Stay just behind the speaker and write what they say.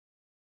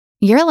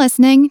You're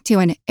listening to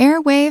an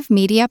Airwave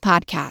Media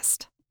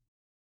Podcast.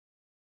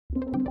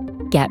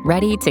 Get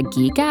ready to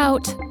geek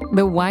out.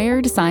 The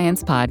Wired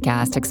Science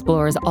Podcast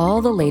explores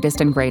all the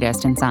latest and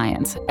greatest in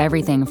science.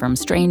 Everything from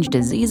strange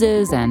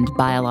diseases and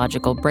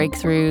biological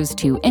breakthroughs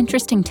to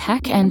interesting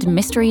tech and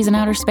mysteries in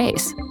outer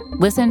space.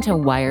 Listen to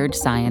Wired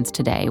Science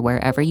today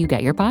wherever you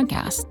get your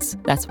podcasts.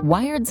 That's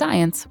Wired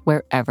Science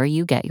wherever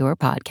you get your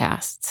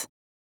podcasts.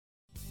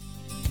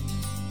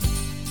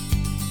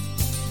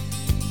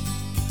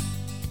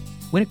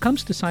 When it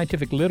comes to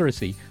scientific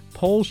literacy,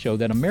 polls show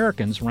that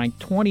Americans rank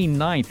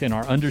 29th in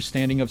our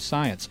understanding of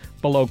science,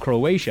 below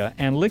Croatia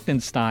and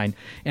Liechtenstein,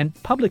 and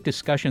public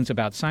discussions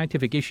about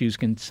scientific issues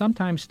can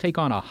sometimes take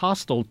on a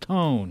hostile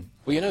tone.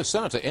 Well, you know,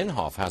 Senator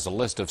Inhofe has a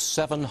list of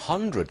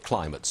 700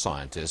 climate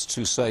scientists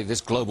who say this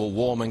global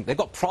warming, they've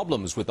got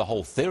problems with the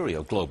whole theory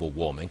of global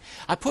warming.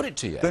 I put it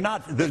to you.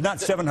 There's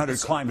not 700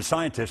 climate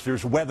scientists.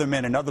 There's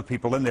weathermen and other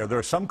people in there. There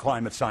are some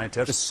climate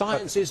scientists. The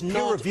science is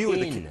not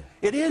in.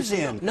 It is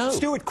in. No.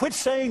 Stuart, quit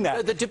saying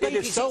that. The debate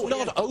is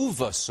not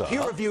over, sir.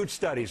 Peer-reviewed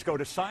studies. Go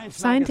to Science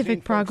Scientific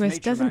Magazine, progress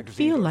Nature doesn't Magazine,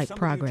 feel or like some of the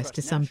progress US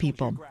to some National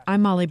people. Geographic.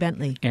 I'm Molly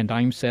Bentley. And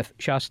I'm Seth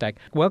Shostak.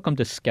 Welcome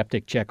to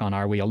Skeptic Check on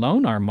Are We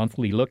Alone?, our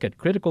monthly look at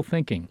critical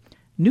thinking.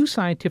 New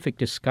scientific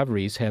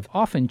discoveries have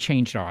often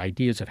changed our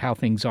ideas of how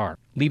things are,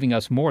 leaving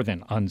us more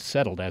than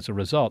unsettled as a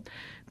result.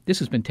 This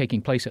has been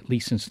taking place at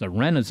least since the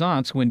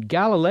Renaissance, when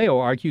Galileo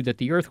argued that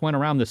the Earth went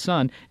around the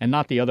sun and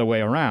not the other way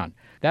around.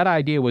 That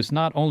idea was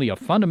not only a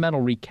fundamental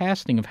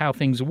recasting of how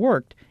things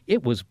worked,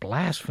 it was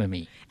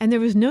blasphemy. And there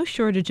was no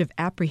shortage of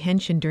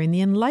apprehension during the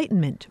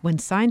Enlightenment, when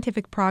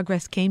scientific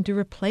progress came to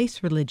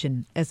replace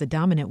religion as a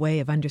dominant way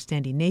of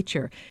understanding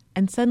nature.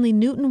 And suddenly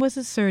Newton was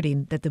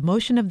asserting that the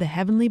motion of the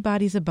heavenly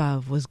bodies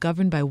above was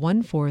governed by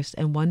one force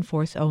and one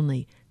force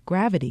only,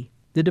 gravity.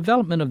 The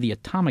development of the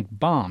atomic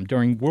bomb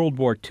during World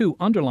War II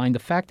underlined the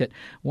fact that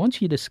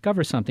once you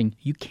discover something,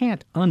 you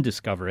can't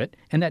undiscover it,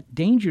 and that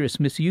dangerous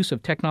misuse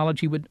of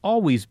technology would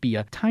always be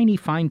a tiny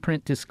fine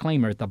print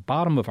disclaimer at the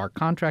bottom of our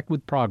contract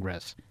with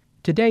progress.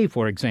 Today,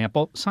 for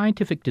example,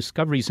 scientific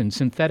discoveries in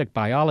synthetic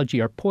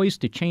biology are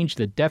poised to change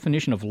the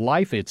definition of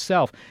life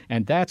itself,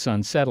 and that's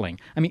unsettling.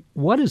 I mean,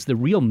 what is the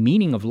real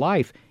meaning of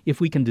life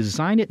if we can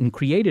design it and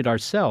create it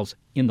ourselves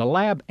in the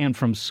lab and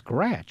from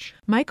scratch?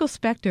 Michael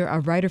Specter, a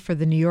writer for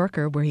The New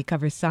Yorker, where he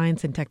covers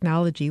science and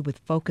technology with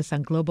focus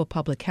on global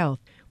public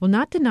health, will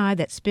not deny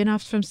that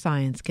spin-offs from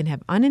science can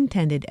have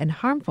unintended and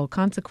harmful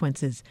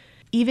consequences.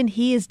 Even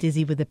he is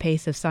dizzy with the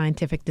pace of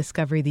scientific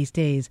discovery these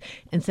days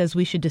and says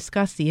we should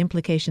discuss the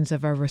implications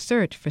of our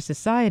research for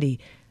society.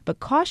 But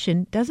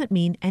caution doesn't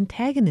mean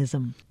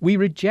antagonism. We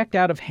reject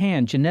out of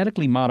hand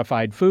genetically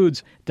modified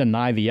foods,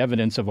 deny the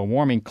evidence of a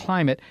warming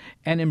climate,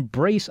 and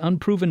embrace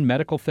unproven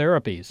medical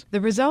therapies. The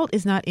result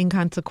is not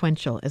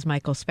inconsequential, as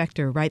Michael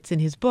Specter writes in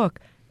his book,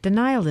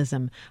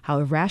 Denialism, How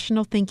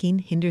Irrational Thinking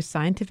Hinders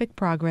Scientific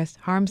Progress,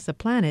 Harms the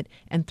Planet,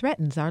 and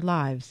Threatens Our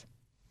Lives.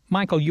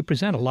 Michael, you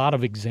present a lot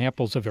of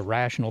examples of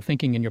irrational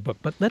thinking in your book,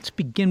 but let's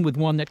begin with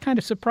one that kind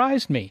of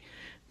surprised me,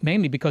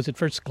 mainly because at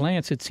first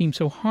glance it seems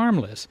so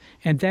harmless,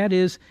 and that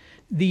is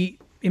the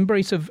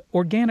embrace of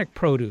organic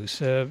produce.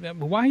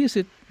 Why is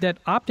it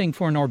that opting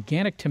for an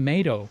organic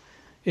tomato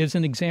is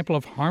an example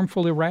of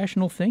harmful,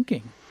 irrational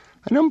thinking?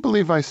 I don't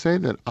believe I say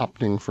that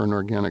opting for an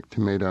organic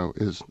tomato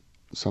is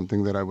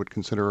something that I would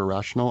consider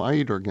irrational. I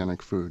eat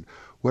organic food.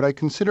 What I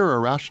consider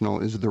irrational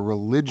is the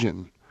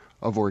religion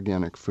of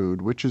organic food,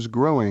 which is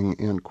growing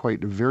and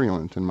quite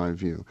virulent in my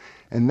view.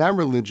 And that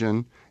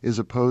religion is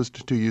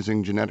opposed to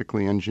using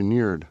genetically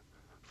engineered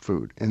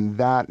food. And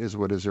that is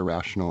what is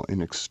irrational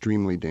and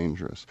extremely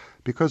dangerous.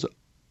 Because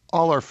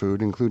all our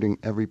food, including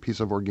every piece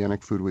of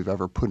organic food we've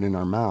ever put in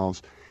our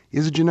mouths,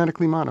 is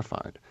genetically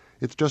modified.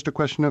 It's just a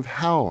question of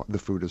how the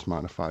food is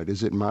modified.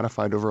 Is it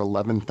modified over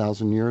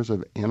 11,000 years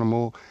of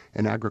animal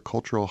and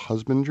agricultural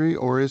husbandry,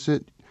 or is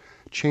it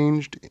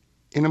changed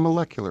in a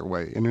molecular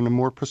way and in a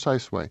more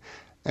precise way?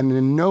 And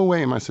in no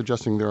way am I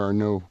suggesting there are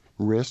no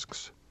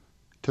risks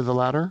to the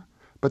latter,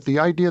 but the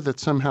idea that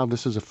somehow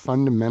this is a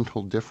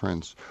fundamental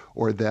difference,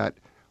 or that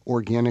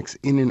organics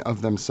in and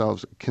of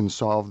themselves can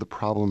solve the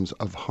problems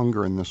of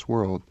hunger in this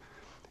world,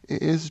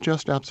 is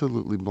just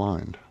absolutely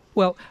blind.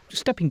 Well,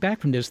 stepping back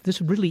from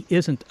this really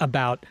isn't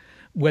about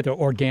whether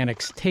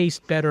organics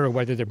taste better or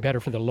whether they're better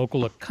for the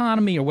local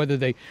economy or whether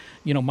they,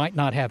 might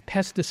not have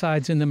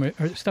pesticides in them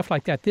or stuff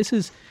like that. This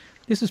is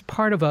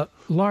part of a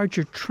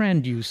larger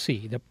trend you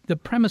see. The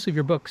premise of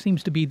your book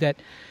seems to be that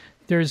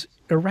there's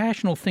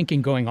irrational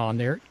thinking going on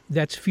there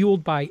that's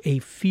fueled by a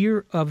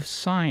fear of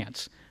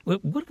science.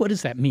 What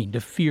does that mean, to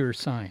fear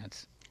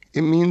science?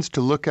 It means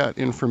to look at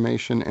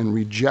information and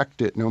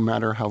reject it no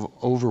matter how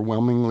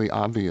overwhelmingly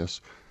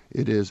obvious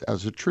it is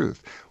as a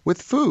truth.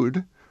 With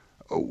food,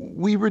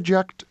 we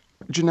reject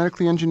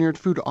genetically engineered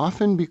food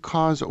often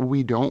because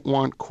we don't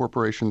want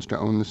corporations to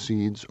own the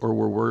seeds, or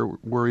we're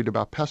worried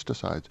about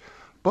pesticides.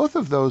 Both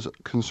of those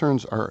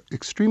concerns are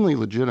extremely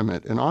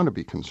legitimate and ought to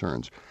be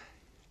concerns.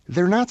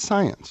 They're not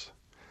science.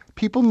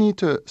 People need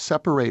to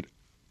separate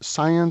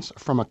science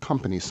from a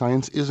company.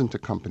 Science isn't a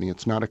company.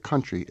 It's not a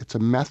country. It's a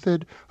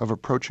method of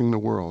approaching the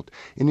world.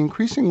 And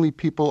increasingly,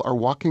 people are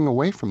walking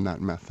away from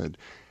that method.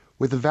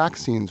 With the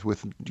vaccines,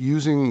 with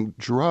using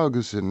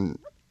drugs and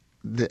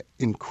the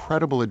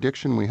incredible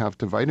addiction we have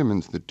to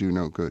vitamins that do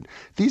no good.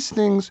 These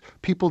things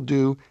people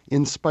do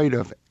in spite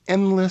of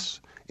endless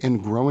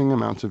and growing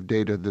amounts of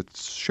data that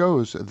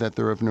shows that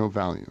they're of no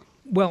value.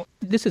 Well,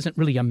 this isn't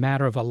really a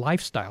matter of a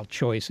lifestyle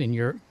choice in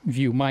your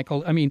view,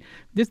 Michael. I mean,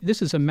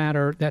 this is a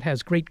matter that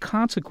has great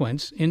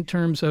consequence in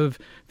terms of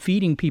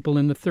feeding people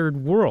in the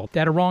third world.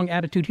 That a wrong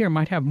attitude here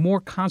might have more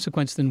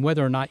consequence than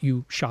whether or not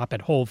you shop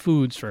at Whole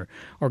Foods for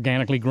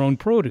organically grown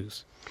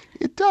produce.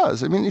 It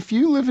does. I mean, if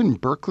you live in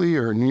Berkeley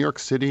or New York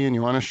City and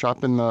you want to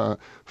shop in the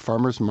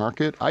farmer's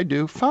market, I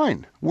do,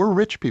 fine. We're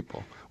rich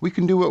people. We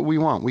can do what we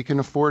want. We can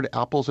afford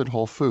apples at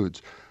Whole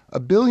Foods.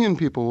 1 billion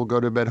people will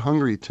go to bed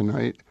hungry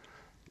tonight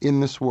in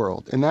this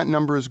world, and that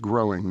number is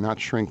growing, not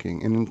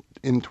shrinking. And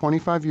in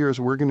 25 years,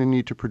 we're going to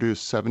need to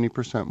produce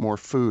 70% more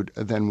food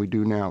than we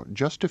do now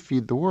just to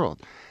feed the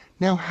world.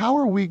 Now, how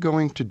are we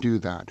going to do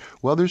that?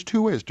 Well, there's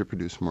 2 ways to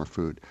produce more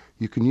food.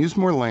 You can use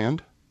more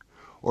land,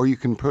 or you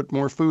can put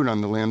more food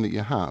on the land that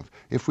you have.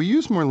 If we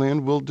use more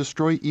land, we'll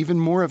destroy even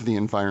more of the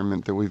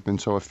environment that we've been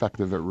so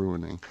effective at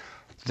ruining.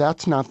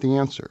 That's not the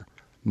answer,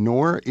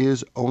 nor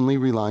is only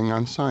relying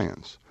on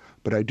science.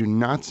 But I do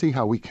not see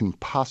how we can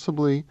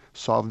possibly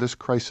solve this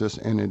crisis,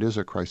 and it is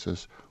a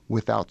crisis,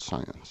 without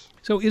science.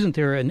 So isn't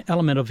there an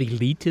element of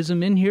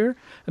elitism in here?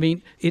 I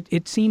mean,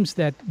 it seems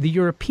that the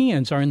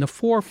Europeans are in the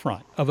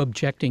forefront of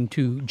objecting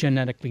to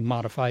genetically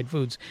modified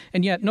foods,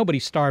 and yet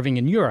nobody's starving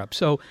in Europe.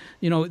 So,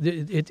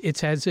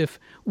 it's as if,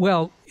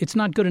 well, it's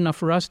not good enough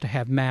for us to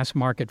have mass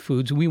market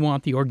foods. We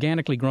want the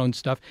organically grown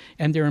stuff,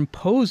 and they're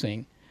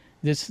imposing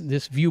this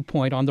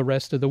viewpoint on the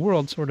rest of the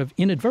world sort of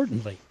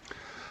inadvertently.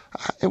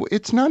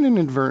 It's not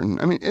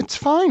inadvertent. I mean, it's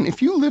fine. If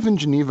you live in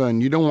Geneva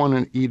and you don't want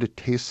to eat a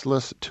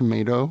tasteless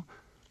tomato,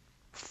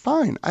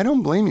 fine. I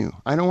don't blame you.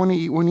 I don't want to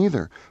eat one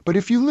either. But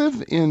if you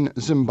live in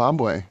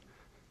Zimbabwe,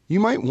 you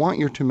might want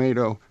your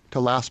tomato to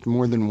last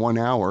more than 1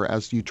 hour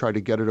as you try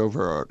to get it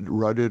over a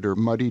rutted or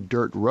muddy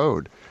dirt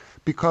road,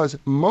 because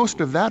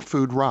most of that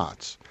food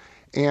rots.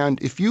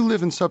 And if you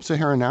live in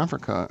sub-Saharan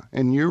Africa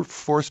and you're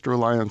forced to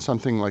rely on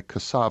something like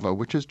cassava,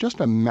 which is just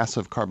a mess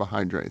of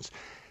carbohydrates,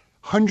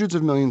 hundreds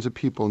of millions of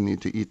people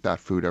need to eat that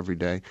food every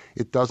day.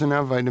 It doesn't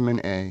have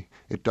vitamin A.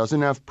 It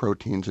doesn't have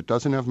proteins. It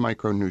doesn't have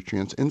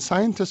micronutrients. And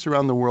scientists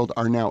around the world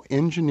are now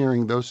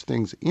engineering those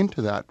things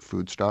into that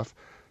foodstuff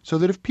so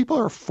that if people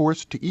are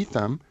forced to eat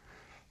them,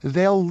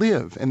 they'll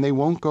live and they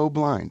won't go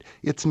blind.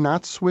 It's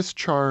not Swiss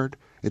chard.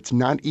 It's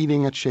not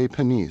eating at Chez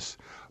Panisse.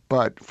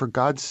 But for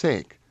God's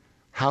sake,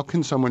 how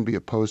can someone be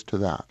opposed to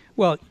that?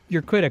 Well,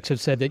 your critics have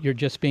said that you're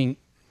just being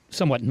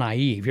somewhat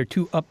naive. You're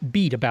too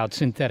upbeat about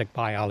synthetic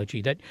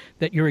biology, that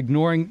you're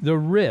ignoring the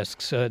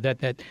risks,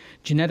 that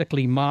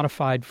genetically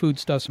modified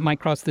foodstuffs might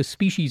cross the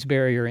species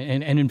barrier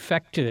and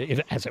infect,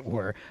 as it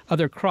were,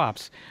 other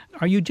crops.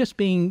 Are you just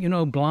being,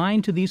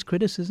 blind to these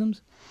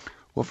criticisms?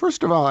 Well,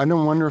 first of all, I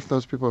don't wonder if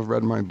those people have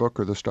read my book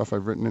or the stuff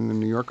I've written in The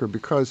New Yorker,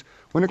 because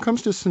when it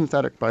comes to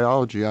synthetic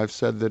biology, I've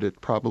said that it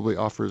probably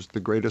offers the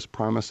greatest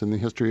promise in the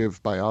history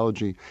of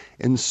biology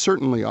and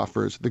certainly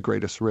offers the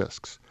greatest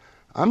risks.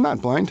 I'm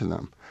not blind to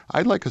them.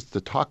 I'd like us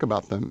to talk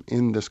about them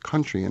in this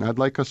country, and I'd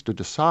like us to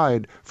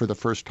decide for the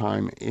first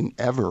time in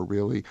ever,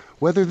 really,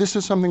 whether this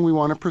is something we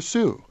want to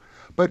pursue.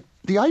 But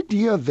the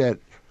idea that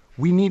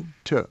we need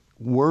to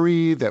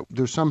worry, that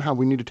there's somehow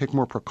we need to take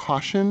more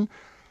precaution,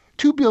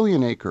 2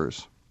 billion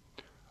acres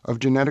of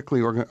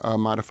genetically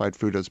modified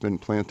food has been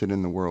planted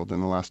in the world in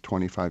the last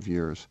 25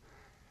 years.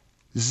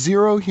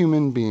 0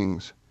 human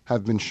beings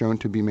have been shown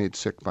to be made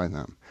sick by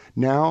them.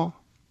 Now,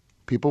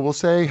 people will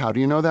say, how do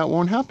you know that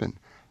won't happen?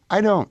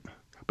 I don't.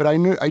 But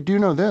I do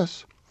know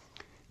this.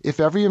 If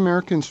every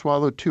American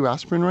swallowed 2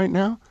 aspirin right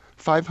now,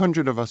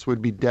 500 of us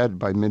would be dead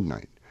by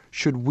midnight.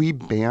 Should we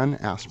ban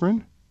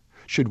aspirin?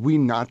 Should we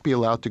not be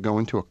allowed to go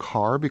into a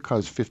car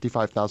because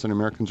 55,000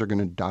 Americans are going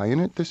to die in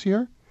it this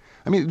year?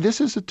 I mean,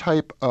 this is a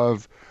type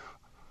of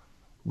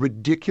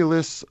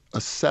ridiculous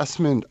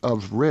assessment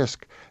of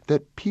risk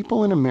that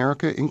people in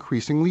America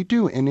increasingly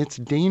do, and it's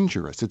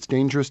dangerous. It's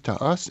dangerous to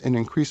us and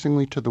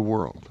increasingly to the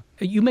world.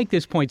 You make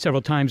this point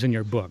several times in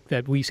your book,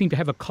 that we seem to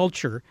have a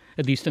culture,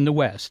 at least in the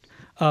West,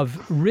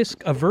 of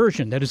risk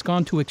aversion that has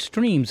gone to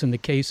extremes in the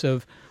case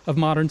of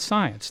modern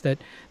science, that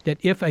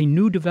if a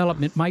new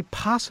development might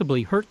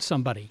possibly hurt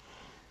somebody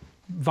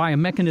via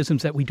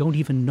mechanisms that we don't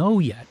even know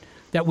yet,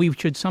 that we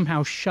should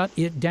somehow shut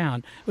it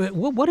down.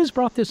 What has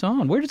brought this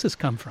on? Where does this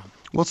come from?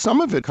 Well,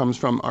 some of it comes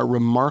from our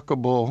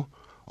remarkable,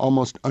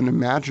 almost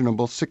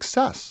unimaginable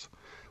success.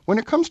 When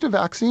it comes to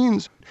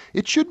vaccines,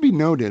 it should be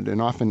noted,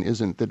 and often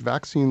isn't, that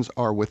vaccines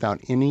are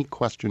without any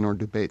question or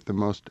debate the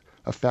most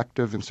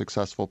effective and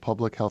successful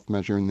public health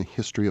measure in the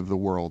history of the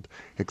world,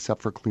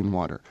 except for clean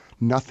water.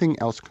 Nothing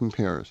else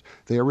compares.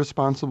 They are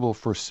responsible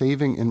for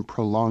saving and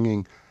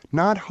prolonging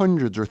not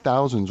hundreds or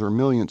thousands or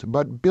millions,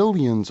 but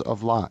billions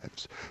of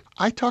lives.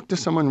 I talked to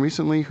someone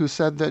recently who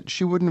said that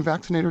she wouldn't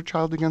vaccinate her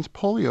child against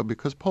polio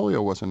because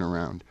polio wasn't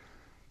around.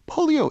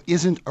 Polio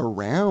isn't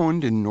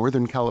around in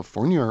Northern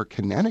California or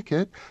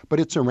Connecticut, but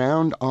it's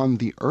around on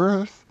the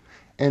earth.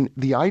 And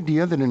the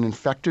idea that an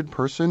infected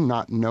person,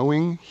 not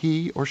knowing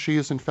he or she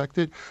is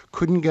infected,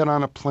 couldn't get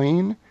on a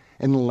plane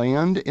and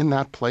land in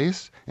that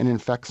place and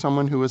infect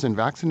someone who isn't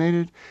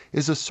vaccinated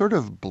is a sort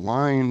of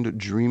blind,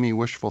 dreamy,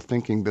 wishful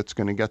thinking that's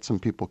going to get some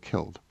people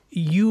killed.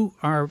 You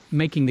are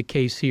making the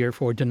case here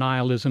for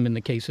denialism in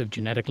the case of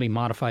genetically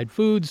modified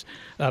foods,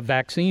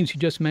 vaccines. You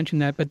just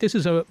mentioned that, but this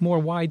is a more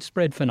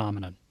widespread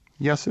phenomenon.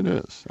 Yes, it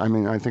is. I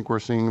mean, I think we're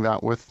seeing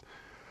that with,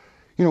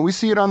 we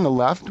see it on the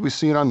left, we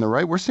see it on the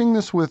right. We're seeing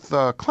this with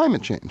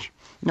climate change.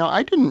 Now,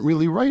 I didn't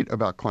really write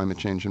about climate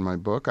change in my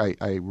book.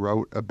 I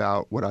wrote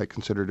about what I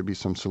consider to be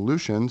some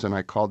solutions, and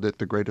I called it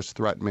the greatest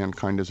threat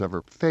mankind has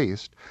ever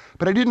faced.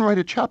 But I didn't write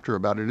a chapter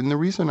about it. And the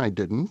reason I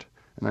didn't,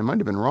 and I might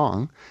have been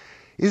wrong,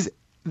 is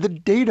the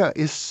data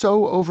is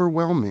so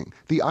overwhelming.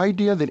 The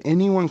idea that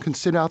anyone can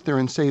sit out there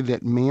and say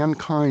that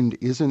mankind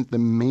isn't the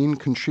main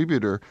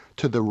contributor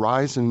to the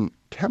rise in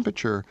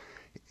temperature,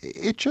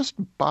 it just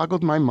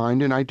boggled my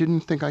mind, and I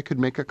didn't think I could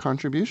make a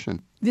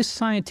contribution. This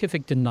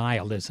scientific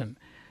denialism,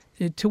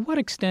 to what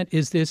extent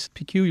is this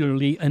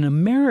peculiarly an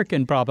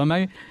American problem?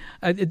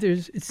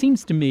 It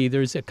seems to me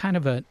there's a kind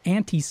of an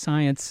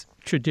anti-science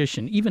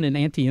tradition, even an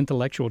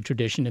anti-intellectual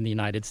tradition in the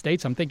United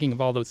States. I'm thinking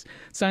of all those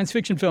science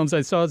fiction films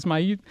I saw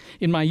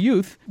in my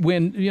youth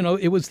when,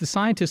 it was the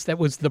scientist that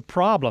was the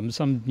problem.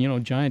 Some,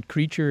 giant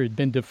creature had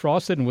been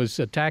defrosted and was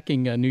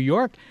attacking New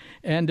York,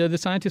 and the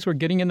scientists were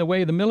getting in the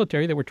way of the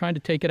military. They were trying to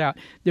take it out.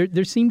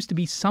 There seems to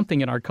be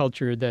something in our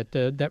culture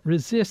that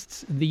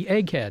resists the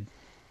egghead.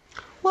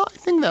 Well, I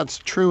think that's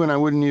true, and I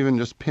wouldn't even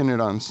just pin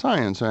it on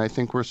science. I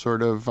think we're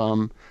sort of,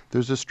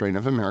 there's a strain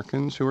of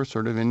Americans who are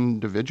sort of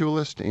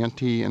individualist,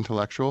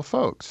 anti-intellectual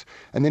folks.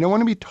 And they don't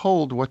want to be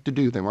told what to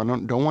do. They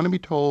don't want to be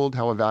told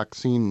how a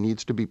vaccine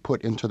needs to be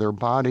put into their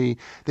body.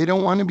 They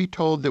don't want to be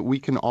told that we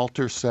can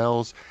alter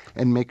cells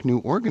and make new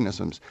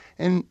organisms.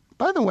 And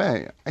by the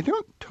way, I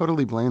don't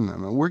totally blame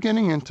them. We're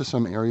getting into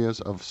some areas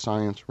of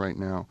science right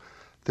now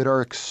that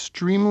are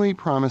extremely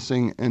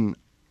promising and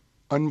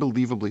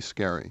unbelievably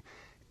scary.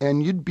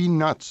 And you'd be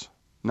nuts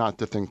not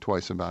to think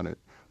twice about it.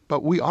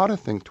 But we ought to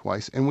think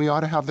twice, and we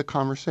ought to have the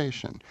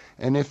conversation.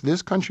 And if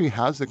this country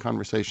has the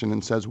conversation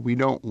and says we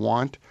don't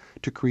want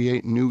to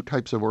create new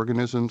types of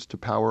organisms to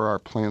power our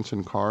plants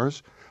and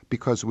cars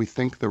because we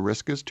think the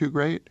risk is too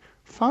great,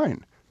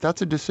 fine.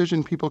 That's a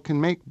decision people can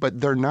make, but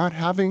they're not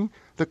having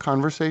the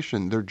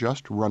conversation. They're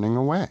just running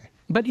away.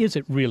 But is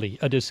it really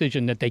a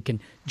decision that they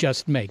can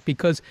just make?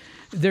 Because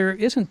there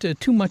isn't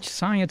too much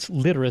science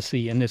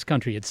literacy in this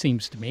country, it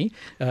seems to me.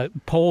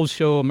 Polls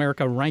show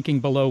America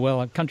ranking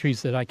below,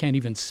 countries that I can't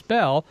even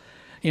spell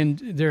in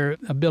their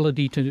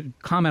ability to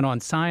comment on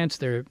science,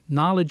 their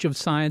knowledge of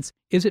science.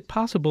 Is it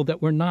possible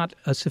that we're not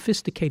a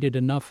sophisticated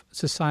enough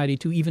society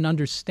to even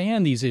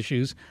understand these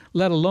issues,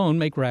 let alone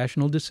make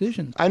rational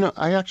decisions?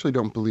 I actually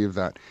don't believe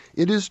that.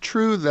 It is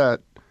true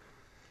that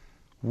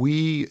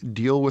we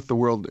deal with the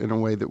world in a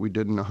way that we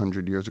didn't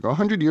 100 years ago.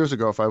 100 years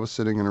ago, if I was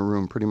sitting in a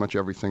room, pretty much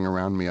everything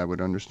around me, I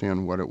would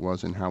understand what it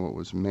was and how it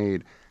was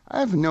made. I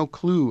have no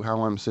clue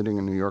how I'm sitting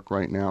in New York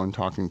right now and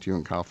talking to you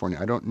in California.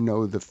 I don't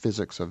know the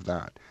physics of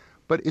that.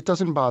 But it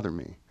doesn't bother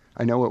me.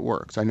 I know it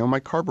works. I know my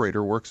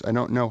carburetor works. I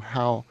don't know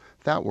how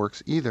that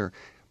works either.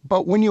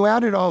 But when you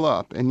add it all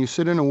up and you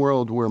sit in a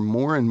world where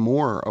more and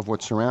more of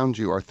what surrounds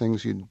you are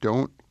things you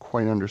don't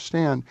quite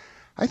understand,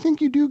 I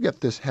think you do get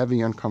this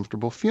heavy,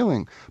 uncomfortable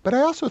feeling. But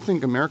I also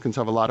think Americans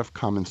have a lot of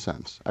common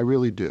sense. I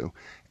really do.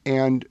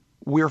 And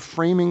we're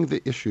framing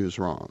the issues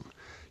wrong.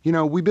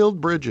 We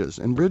build bridges,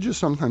 and bridges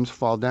sometimes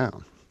fall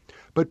down.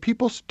 But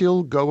people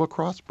still go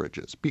across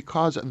bridges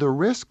because the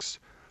risks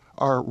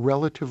are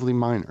relatively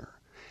minor.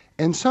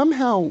 And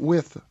somehow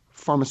with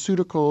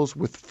pharmaceuticals,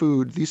 with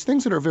food, these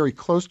things that are very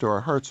close to our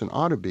hearts and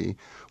ought to be,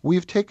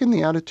 we've taken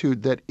the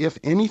attitude that if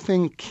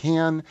anything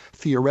can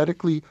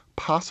theoretically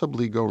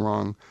possibly go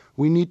wrong,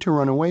 we need to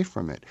run away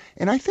from it.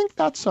 And I think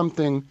that's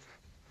something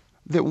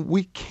that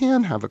we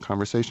can have a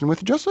conversation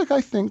with, just like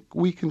I think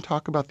we can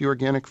talk about the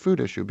organic food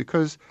issue,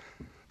 because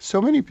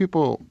so many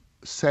people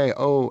say,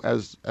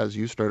 as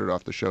you started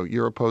off the show,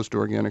 you're opposed to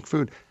organic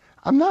food.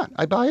 I'm not.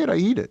 I buy it. I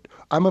eat it.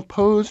 I'm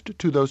opposed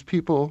to those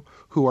people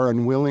who are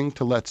unwilling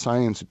to let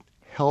science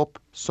help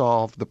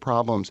solve the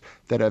problems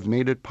that have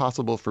made it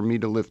possible for me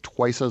to live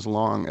twice as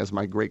long as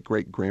my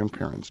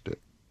great-great-grandparents did.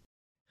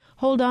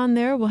 Hold on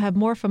there. We'll have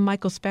more from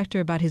Michael Specter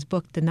about his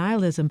book,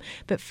 Denialism.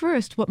 But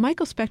first, what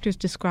Michael Specter's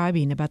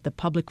describing about the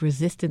public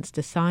resistance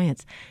to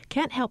science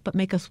can't help but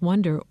make us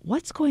wonder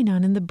what's going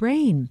on in the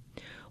brain.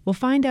 We'll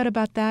find out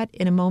about that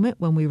in a moment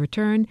when we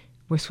return.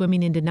 We're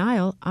swimming in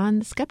denial on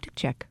the Skeptic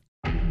Check.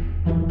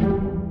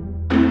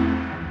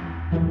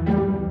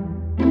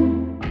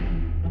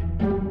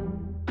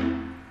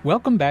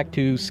 Welcome back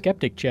to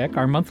Skeptic Check,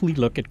 our monthly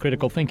look at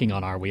critical thinking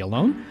on Are We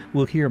Alone?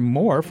 We'll hear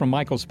more from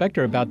Michael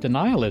Specter about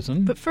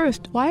denialism. But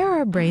first, why are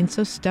our brains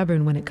so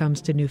stubborn when it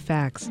comes to new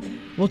facts?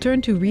 We'll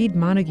turn to Reed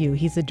Montague.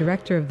 He's the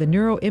director of the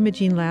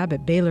Neuroimaging Lab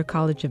at Baylor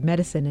College of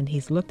Medicine, and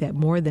he's looked at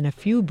more than a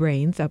few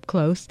brains up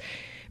close.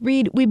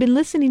 Reed, we've been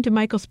listening to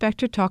Michael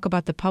Specter talk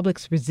about the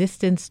public's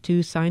resistance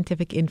to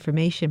scientific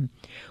information.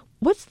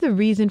 What's the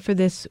reason for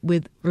this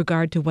with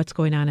regard to what's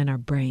going on in our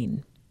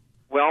brain?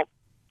 Well,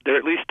 there are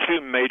at least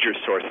two major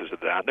sources of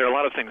that. There are a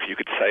lot of things you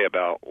could say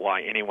about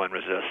why anyone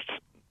resists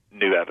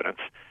new evidence.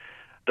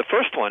 The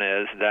first one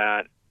is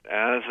that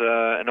as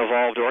an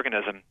evolved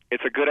organism,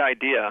 it's a good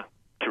idea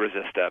to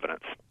resist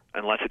evidence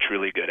unless it's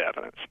really good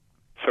evidence.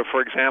 So,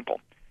 for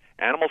example,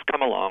 animals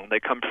come along,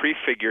 they come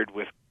prefigured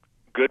with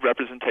good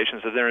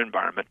representations of their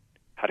environment,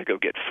 how to go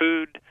get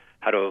food,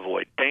 how to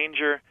avoid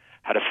danger,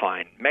 how to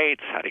find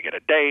mates, how to get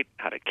a date,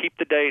 how to keep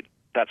the date,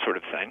 that sort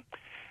of thing.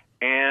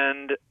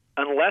 And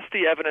unless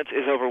the evidence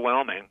is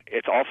overwhelming,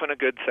 it's often a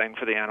good thing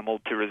for the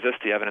animal to resist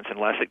the evidence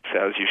unless it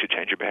says you should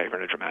change your behavior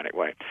in a dramatic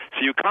way.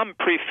 So you come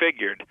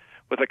prefigured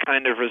with a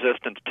kind of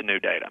resistance to new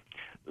data.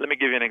 Let me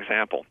give you an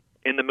example.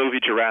 In the movie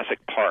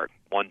Jurassic Park,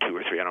 1, 2,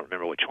 or 3, I don't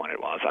remember which one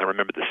it was. I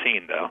remember the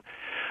scene, though.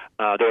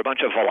 There were a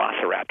bunch of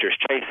velociraptors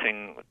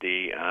chasing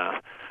the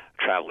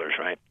travelers,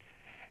 right?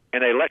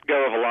 And they let go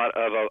of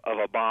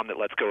a bomb that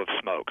lets go of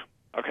smoke.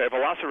 Okay, a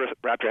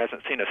velociraptor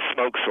hasn't seen a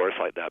smoke source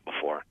like that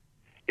before.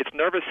 Its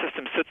nervous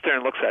system sits there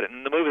and looks at it, and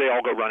in the movie they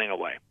all go running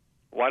away.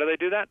 Why do they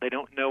do that? They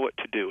don't know what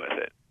to do with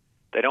it.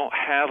 They don't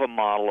have a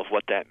model of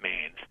what that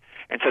means.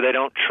 And so they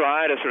don't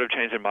try to sort of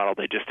change their model.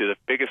 They just do the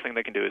biggest thing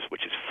they can do,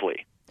 which is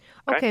flee.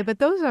 Okay, but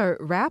those are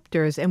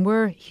raptors, and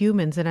we're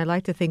humans, and I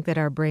like to think that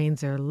our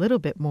brains are a little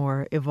bit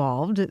more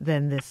evolved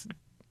than this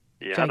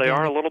they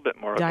are a little bit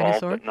more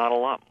dinosaur? Evolved, but not a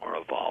lot more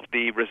evolved.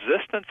 The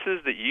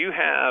resistances that you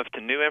have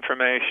to new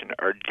information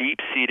are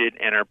deep-seated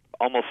and are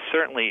almost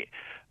certainly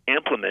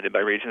implemented by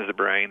regions of the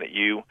brain that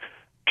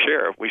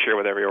we share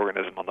with every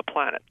organism on the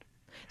planet.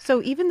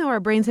 So even though our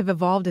brains have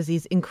evolved as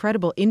these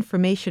incredible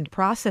information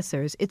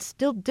processors, it's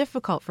still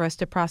difficult for us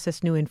to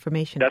process new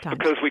information That's at times.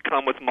 because we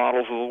come with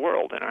models of the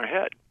world in our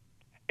head.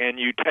 And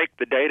you take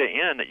the data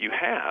in that you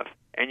have,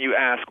 and you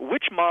ask,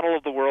 which model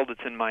of the world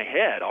that's in my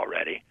head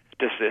already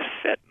does this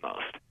fit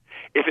most?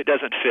 If it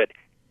doesn't fit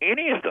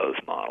any of those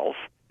models,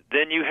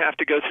 then you have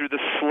to go through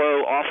the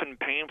slow, often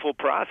painful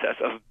process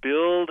of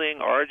building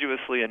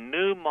arduously a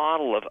new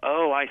model of,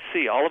 oh, I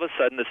see, all of a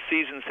sudden the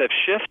seasons have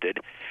shifted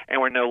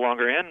and we're no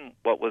longer in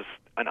what was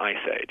an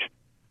ice age.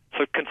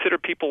 So consider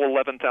people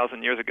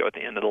 11,000 years ago at the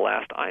end of the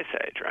last ice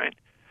age, right?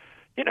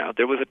 You know,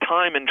 there was a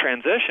time in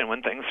transition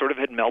when things sort of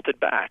had melted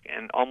back,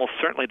 and almost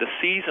certainly the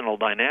seasonal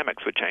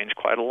dynamics would change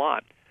quite a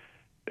lot.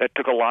 It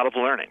took a lot of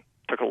learning,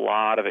 took a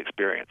lot of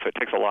experience. So it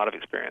takes a lot of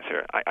experience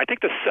here. I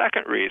think the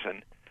second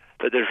reason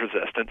that there's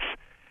resistance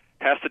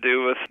has to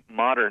do with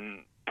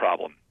modern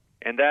problem,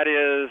 and that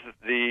is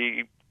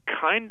the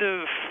kind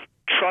of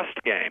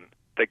trust game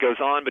that goes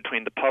on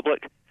between the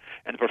public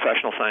and the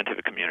professional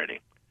scientific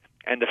community,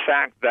 and the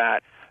fact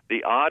that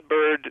the odd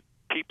bird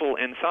people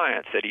in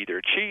science that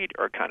either cheat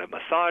or kind of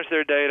massage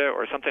their data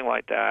or something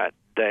like that,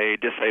 they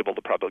disable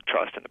the public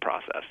trust in the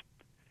process.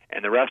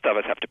 And the rest of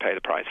us have to pay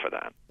the price for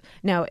that.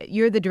 Now,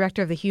 you're the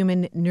director of the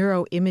Human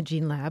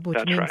Neuroimaging Lab, which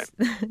That's means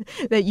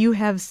right. that you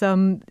have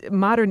some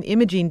modern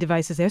imaging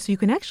devices there, so you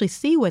can actually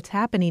see what's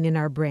happening in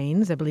our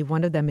brains. I believe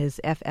one of them is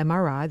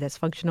fMRI, that's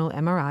functional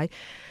MRI.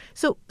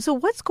 So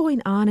what's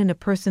going on in a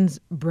person's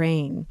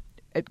brain?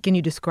 Can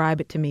you describe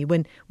it to me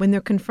when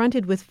they're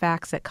confronted with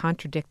facts that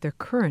contradict their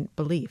current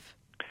belief?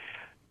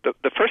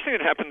 The first thing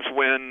that happens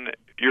when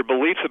your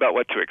beliefs about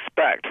what to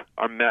expect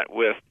are met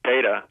with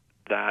data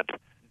that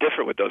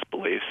differ with those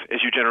beliefs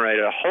is you generate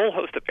a whole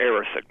host of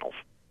error signals.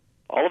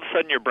 All of a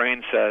sudden your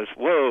brain says,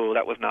 whoa,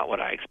 that was not what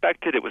I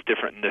expected. It was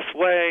different in this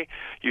way.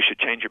 You should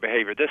change your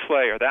behavior this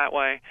way or that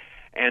way.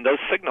 And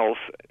those signals,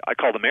 I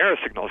call them error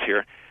signals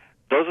here,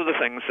 those are the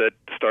things that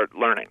start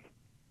learning.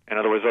 In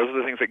other words, those are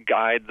the things that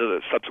guide the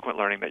subsequent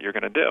learning that you're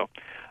going to do.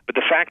 But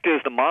the fact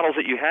is the models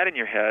that you had in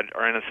your head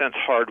are in a sense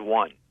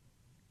hard-won.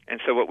 And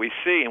so what we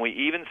see, and we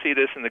even see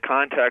this in the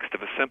context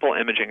of a simple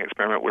imaging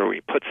experiment where we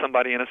put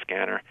somebody in a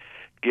scanner,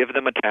 give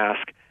them a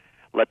task,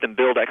 let them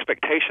build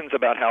expectations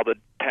about how the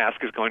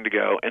task is going to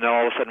go, and then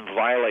all of a sudden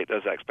violate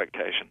those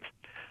expectations.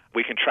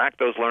 We can track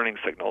those learning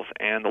signals,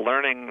 and the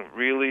learning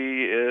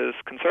really is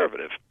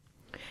conservative.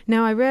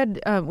 Now, I read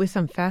with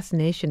some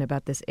fascination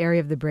about this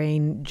area of the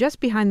brain just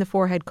behind the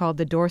forehead called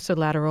the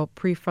dorsolateral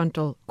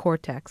prefrontal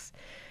cortex.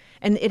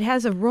 And it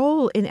has a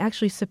role in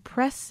actually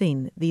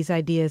suppressing these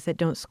ideas that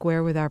don't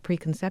square with our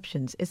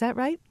preconceptions. Is that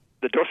right?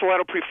 The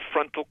dorsolateral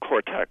prefrontal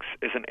cortex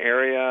is an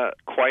area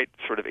quite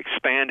sort of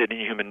expanded in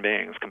human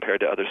beings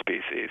compared to other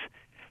species.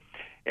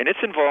 And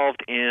it's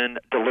involved in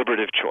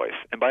deliberative choice.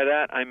 And by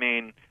that, I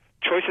mean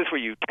choices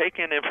where you take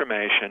in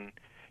information,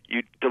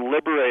 you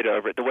deliberate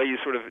over it, the way you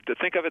sort of to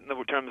think of it in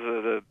the terms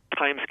of the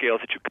time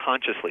scales that you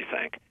consciously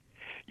think.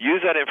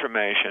 Use that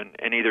information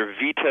and either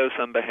veto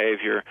some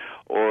behavior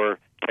or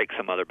take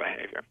some other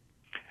behavior.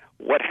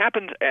 What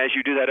happens as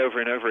you do that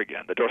over and over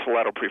again? The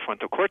dorsolateral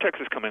prefrontal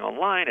cortex is coming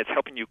online. It's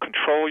helping you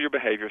control your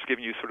behavior. It's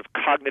giving you sort of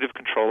cognitive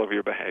control over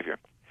your behavior.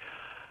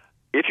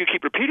 If you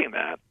keep repeating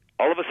that,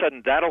 all of a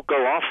sudden that'll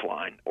go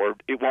offline, or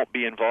it won't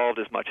be involved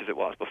as much as it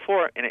was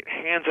before, and it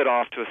hands it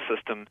off to a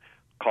system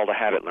called a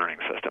habit learning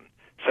system.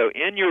 So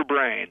in your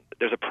brain,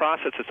 there's a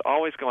process that's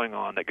always going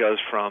on that goes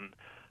from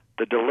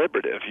the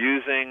deliberative,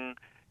 using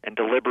and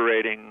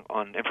deliberating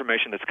on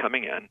information that's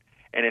coming in,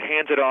 and it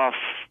hands it off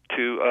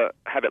to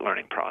a habit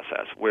learning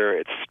process where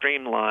it's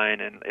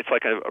streamlined and it's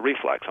like a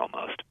reflex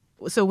almost.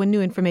 So when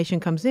new information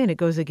comes in, it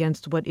goes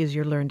against what is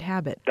your learned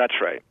habit.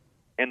 That's right.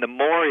 And the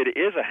more it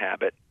is a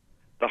habit,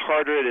 the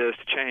harder it is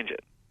to change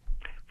it.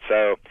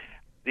 So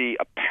the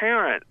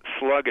apparent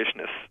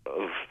sluggishness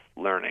of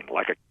learning,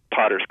 like a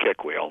potter's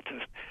kick wheel, to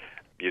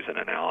use an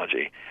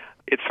analogy,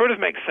 it sort of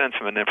makes sense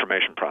from an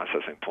information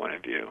processing point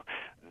of view.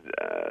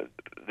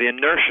 The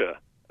inertia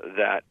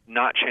that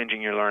not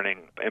changing your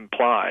learning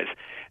implies,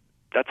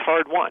 that's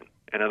hard won.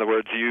 In other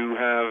words, you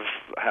have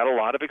had a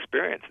lot of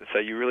experience, and so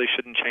you really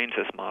shouldn't change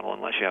this model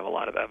unless you have a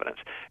lot of evidence.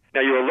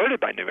 Now, you're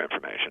alerted by new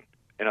information.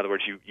 In other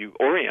words, you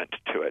orient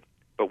to it.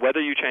 But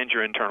whether you change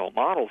your internal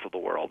models of the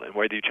world and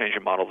whether you change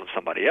your models of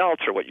somebody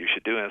else or what you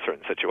should do in a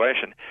certain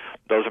situation,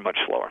 those are much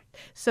slower.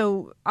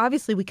 So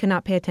obviously we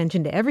cannot pay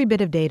attention to every bit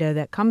of data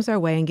that comes our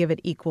way and give it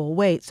equal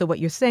weight. So what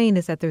you're saying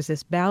is that there's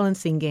this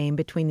balancing game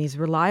between these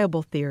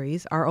reliable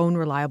theories, our own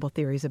reliable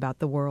theories about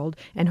the world,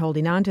 and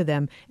holding on to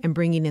them and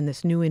bringing in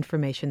this new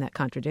information that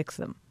contradicts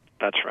them.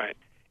 That's right.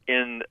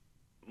 In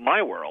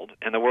my world,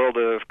 in the world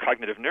of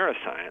cognitive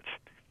neuroscience,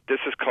 this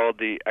is called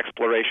the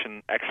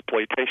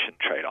exploration-exploitation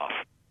trade-off.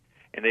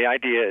 And the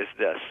idea is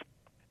this: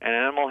 an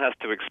animal has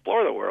to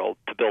explore the world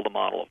to build a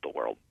model of the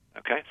world.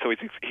 Okay, so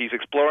he's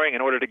exploring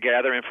in order to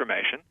gather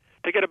information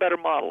to get a better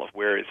model of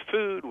where is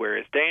food, where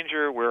is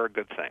danger, where are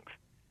good things.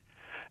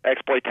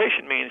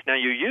 Exploitation means now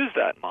you use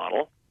that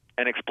model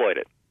and exploit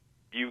it.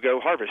 You go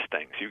harvest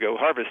things, you go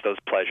harvest those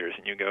pleasures,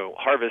 and you go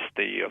harvest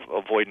the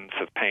avoidance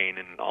of pain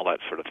and all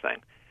that sort of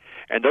thing.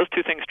 And those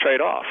two things trade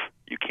off.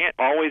 You can't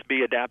always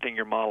be adapting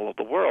your model of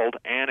the world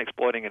and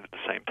exploiting it at the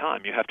same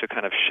time. You have to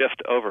kind of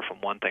shift over from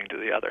one thing to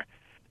the other.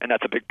 And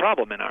that's a big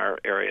problem in our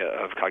area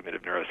of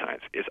cognitive neuroscience,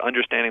 is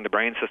understanding the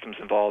brain systems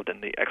involved in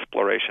the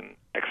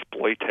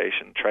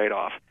exploration-exploitation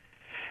trade-off.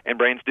 And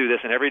brains do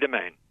this in every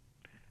domain.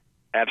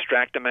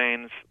 Abstract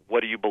domains,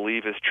 what do you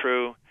believe is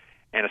true,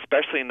 and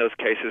especially in those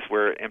cases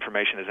where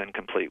information is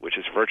incomplete, which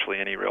is virtually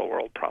any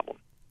real-world problem.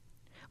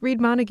 Reed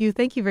Montague,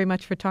 thank you very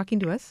much for talking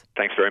to us.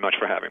 Thanks very much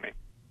for having me.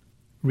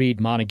 Reed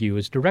Montague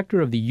is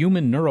director of the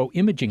Human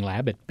Neuroimaging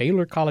Lab at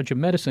Baylor College of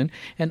Medicine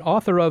and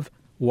author of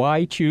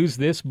Why Choose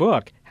This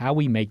Book? How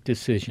We Make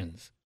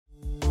Decisions.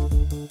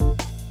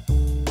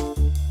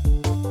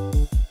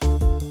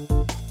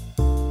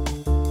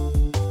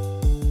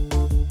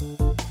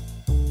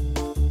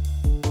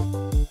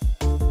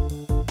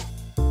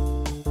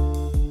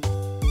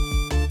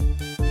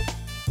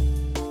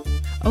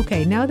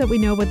 Okay, now that we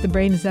know what the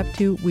brain is up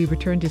to, we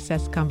return to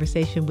Seth's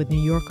conversation with New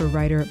Yorker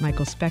writer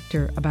Michael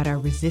Specter about our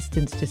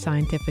resistance to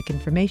scientific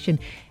information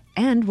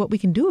and what we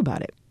can do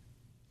about it.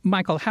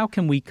 Michael, how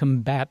can we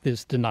combat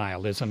this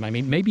denialism? I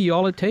mean, maybe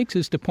all it takes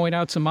is to point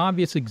out some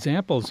obvious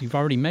examples. You've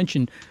already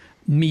mentioned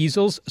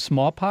measles,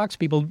 smallpox.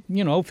 People,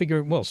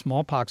 figure, well,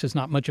 smallpox is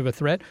not much of a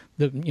threat.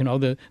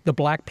 The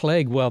Black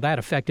Plague, well, that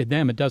affected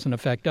them. It doesn't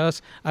affect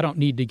us. I don't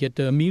need to get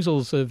the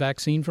measles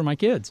vaccine for my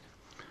kids.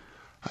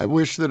 I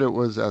wish that it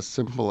was as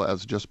simple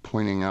as just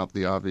pointing out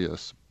the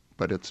obvious,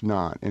 but it's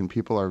not. And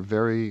people are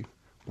very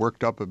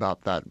worked up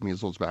about that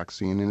measles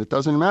vaccine. And it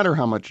doesn't matter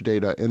how much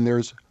data. And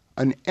there's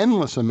an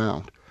endless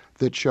amount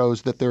that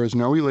shows that there is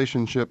no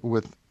relationship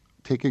with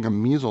taking a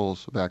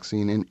measles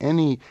vaccine in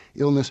any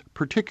illness,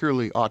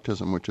 particularly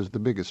autism, which is the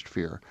biggest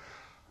fear.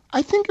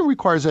 I think it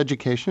requires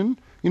education.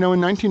 In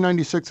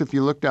 1996, if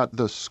you looked at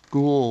the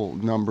school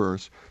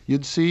numbers,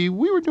 you'd see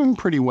we were doing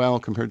pretty well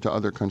compared to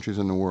other countries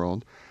in the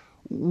world.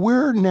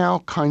 We're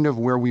now kind of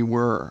where we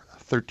were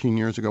 13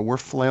 years ago. We're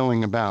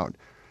flailing about.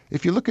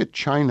 If you look at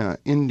China,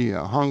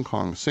 India, Hong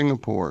Kong,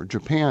 Singapore,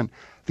 Japan,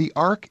 the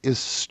arc is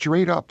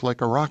straight up like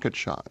a rocket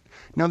shot.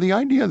 Now, the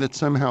idea that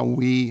somehow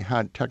we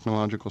had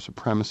technological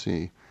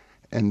supremacy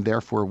and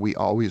therefore we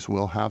always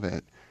will have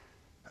it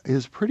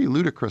is pretty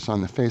ludicrous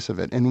on the face of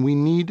it. And we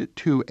need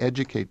to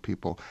educate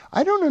people.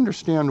 I don't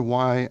understand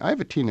why. I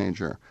have a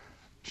teenager.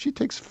 She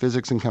takes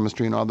physics and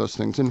chemistry and all those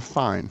things, and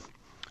fine.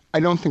 I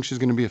don't think she's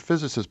going to be a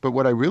physicist, but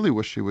what I really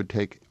wish she would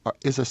take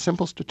is a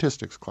simple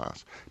statistics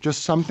class,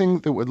 just something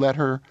that would let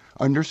her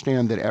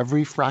understand that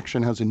every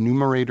fraction has a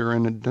numerator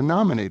and a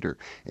denominator.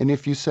 And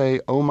if you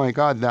say, oh my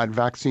God, that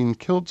vaccine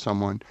killed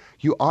someone,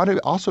 you ought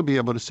to also be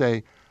able to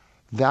say,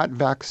 that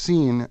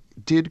vaccine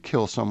did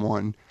kill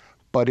someone,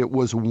 but it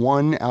was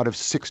 1 out of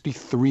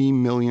 63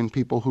 million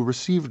people who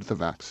received the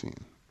vaccine.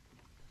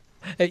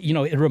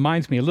 It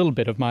reminds me a little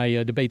bit of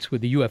my debates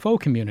with the UFO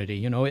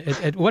community.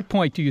 At what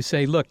point do you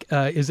say, look,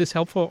 is this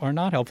helpful or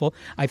not helpful?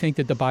 I think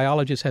that the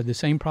biologists have the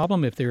same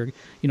problem. If they're,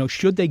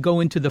 should they go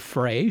into the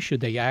fray?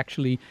 Should they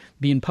actually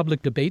be in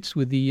public debates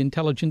with the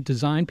intelligent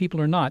design people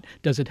or not?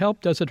 Does it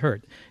help? Does it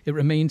hurt? It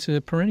remains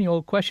a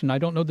perennial question. I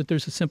don't know that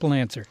there's a simple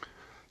answer.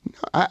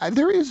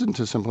 There isn't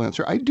a simple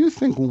answer. I do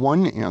think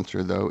one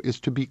answer, though, is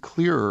to be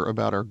clearer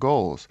about our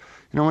goals.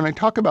 When I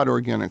talk about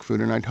organic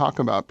food and I talk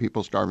about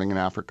people starving in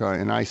Africa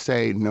and I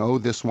say, no,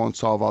 this won't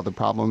solve all the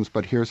problems,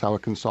 but here's how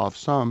it can solve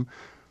some,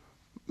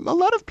 a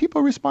lot of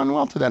people respond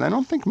well to that. I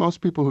don't think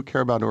most people who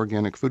care about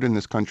organic food in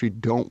this country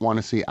don't want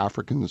to see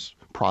Africans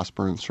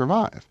prosper and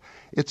survive.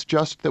 It's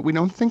just that we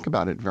don't think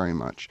about it very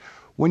much.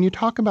 When you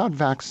talk about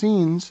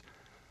vaccines,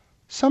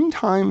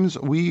 sometimes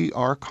we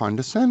are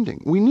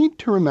condescending. We need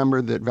to remember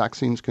that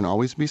vaccines can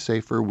always be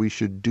safer. We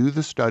should do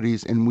the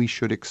studies and we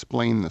should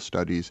explain the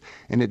studies.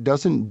 And it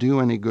doesn't do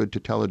any good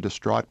to tell a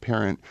distraught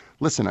parent,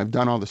 listen, I've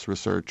done all this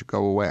research,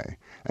 go away.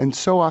 And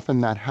so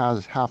often that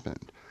has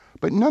happened.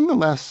 But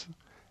nonetheless,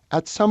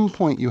 at some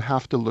point you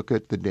have to look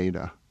at the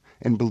data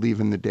and believe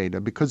in the data,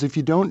 because if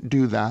you don't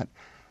do that,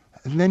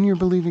 then you're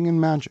believing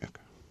in magic.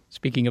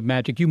 Speaking of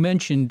magic, you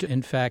mentioned,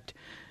 in fact,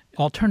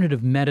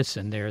 alternative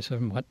medicine there,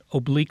 somewhat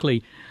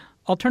obliquely.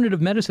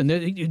 Alternative medicine,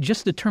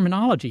 just the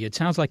terminology, it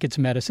sounds like it's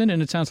medicine,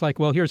 and it sounds like,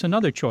 well, here's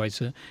another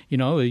choice.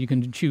 You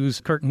can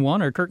choose curtain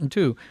 1 or curtain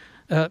 2.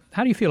 How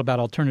do you feel about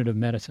alternative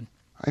medicine?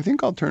 I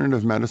think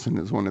alternative medicine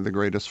is one of the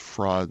greatest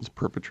frauds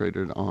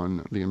perpetrated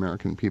on the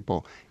American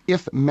people.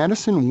 If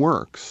medicine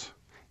works,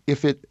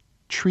 if it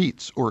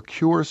treats or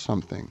cures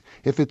something,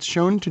 if it's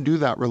shown to do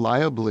that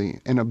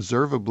reliably and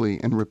observably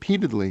and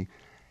repeatedly,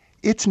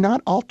 it's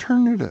not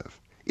alternative.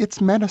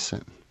 It's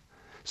medicine.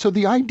 So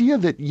the idea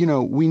that,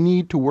 we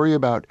need to worry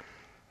about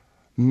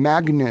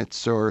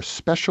magnets or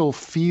special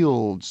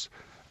fields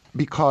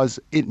because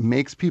it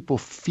makes people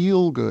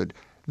feel good.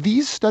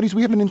 These studies,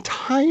 we have an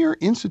entire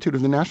institute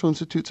of the National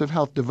Institutes of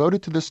Health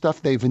devoted to this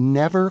stuff. They've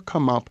never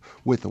come up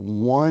with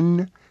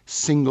one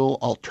single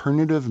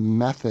alternative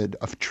method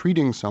of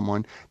treating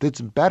someone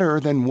that's better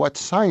than what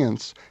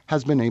science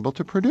has been able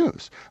to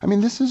produce. I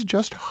mean, this is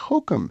just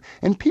hokum.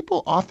 And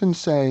people often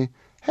say,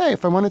 hey,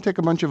 if I want to take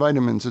a bunch of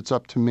vitamins, it's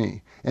up to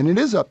me. And it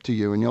is up to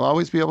you, and you'll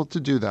always be able to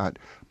do that.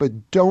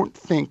 But don't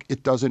think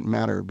it doesn't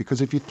matter,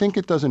 because if you think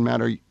it doesn't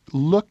matter,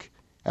 look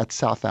at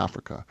South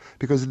Africa,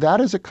 because that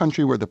is a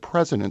country where the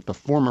president, the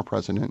former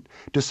president,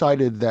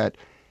 decided that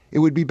it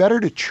would be better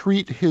to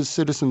treat his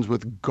citizens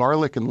with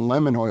garlic and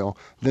lemon oil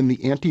than the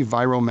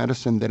antiviral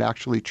medicine that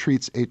actually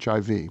treats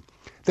HIV.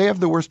 They have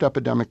the worst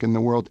epidemic in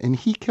the world, and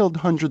he killed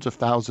hundreds of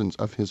thousands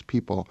of his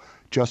people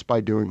just by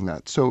doing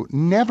that. So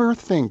never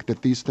think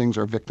that these things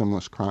are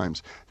victimless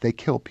crimes. They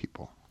kill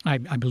people. I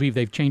believe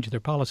they've changed their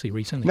policy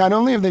recently. Not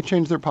only have they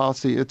changed their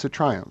policy, it's a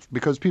triumph,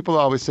 because people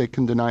always say,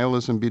 can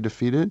denialism be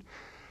defeated?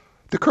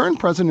 The current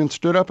president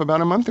stood up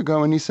about a month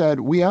ago and he said,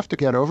 we have to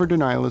get over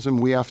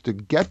denialism. We have to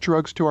get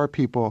drugs to our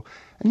people.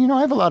 And, I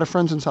have a lot of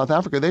friends in South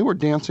Africa. They were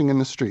dancing in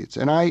the streets.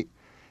 And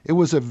it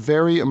was a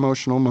very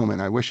emotional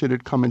moment. I wish it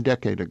had come a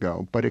decade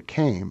ago, but it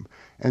came.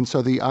 And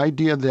so the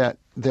idea that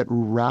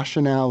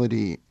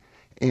rationality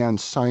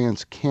and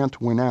science can't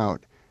win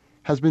out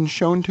has been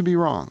shown to be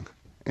wrong.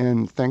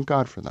 And thank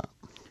God for that.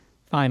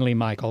 Finally,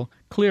 Michael,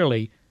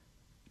 clearly,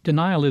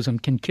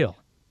 denialism can kill.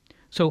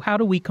 So how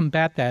do we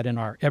combat that in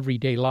our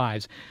everyday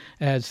lives?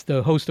 As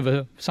the host of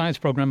a science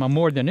program, I'm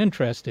more than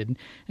interested,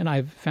 and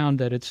I've found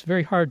that it's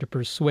very hard to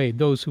persuade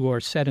those who are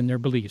set in their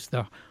beliefs,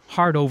 the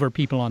hard-over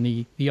people on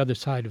the other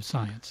side of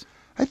science.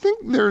 I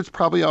think there's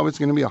probably always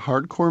going to be a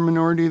hardcore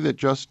minority that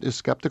just is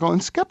skeptical.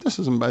 And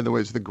skepticism, by the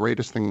way, is the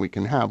greatest thing we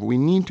can have. We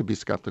need to be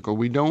skeptical.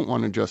 We don't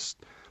want to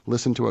just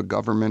listen to a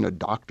government, a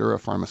doctor, a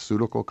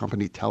pharmaceutical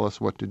company tell us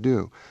what to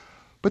do.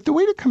 But the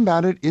way to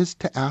combat it is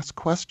to ask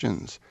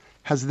questions.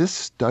 Has this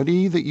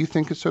study that you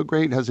think is so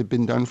great, has it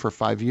been done for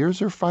 5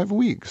 years or 5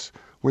 weeks?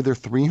 Were there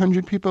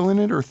 300 people in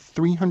it or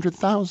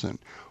 300,000?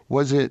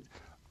 Was it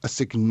a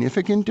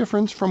significant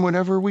difference from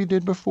whatever we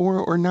did before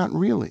or not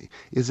really?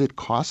 Is it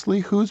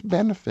costly? Who's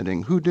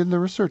benefiting? Who did the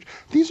research?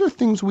 These are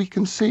things we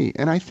can see,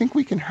 and I think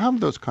we can have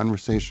those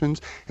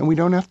conversations, and we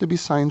don't have to be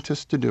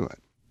scientists to do it.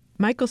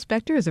 Michael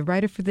Specter is a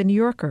writer for The New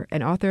Yorker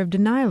and author of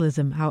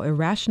Denialism, How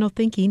Irrational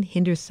Thinking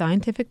Hinders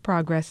Scientific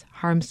Progress,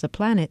 Harms the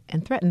Planet,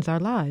 and Threatens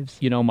Our Lives.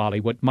 Molly,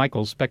 what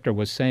Michael Specter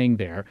was saying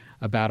there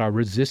about our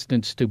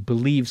resistance to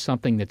believe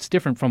something that's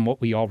different from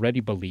what we already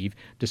believe,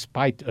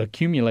 despite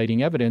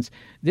accumulating evidence,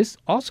 this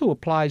also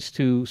applies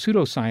to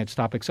pseudoscience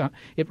topics.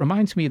 It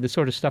reminds me of the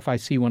sort of stuff I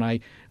see when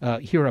I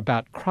hear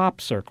about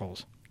crop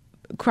circles.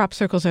 Crop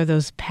circles are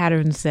those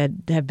patterns that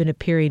have been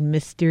appearing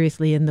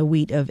mysteriously in the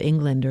wheat of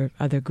England or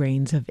other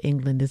grains of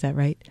England. Is that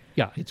right?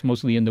 Yeah, it's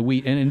mostly in the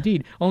wheat, and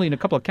indeed only in a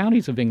couple of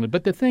counties of England.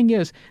 But the thing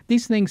is,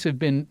 these things have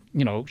been,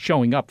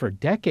 showing up for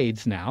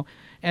decades now.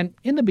 And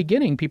in the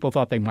beginning, people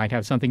thought they might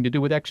have something to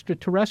do with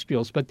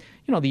extraterrestrials. But,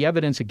 the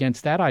evidence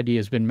against that idea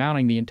has been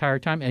mounting the entire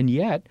time. And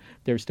yet,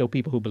 there's still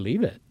people who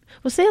believe it.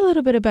 Well, say a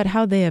little bit about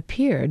how they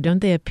appear. Don't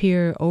they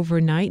appear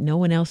overnight? No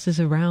one else is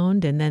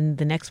around. And then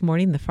the next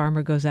morning, the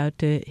farmer goes out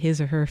to his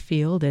or her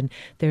field, and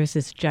there's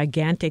this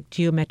gigantic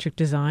geometric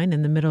design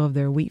in the middle of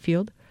their wheat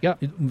field. Yeah,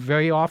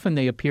 very often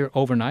they appear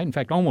overnight, in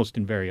fact, almost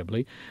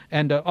invariably,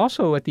 and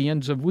also at the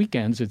ends of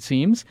weekends, it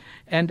seems.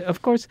 And,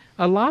 of course,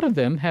 a lot of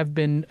them have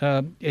been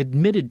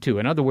admitted to.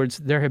 In other words,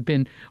 there have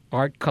been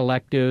art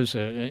collectives.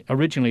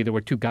 Originally, there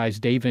were two guys,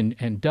 Dave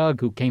and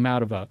Doug, who came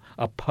out of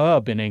a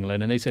pub in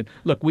England, and they said,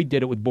 look, we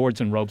did it with boards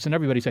and ropes. And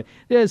everybody said,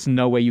 there's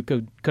no way you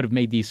could have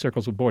made these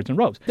circles with boards and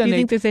ropes. Do you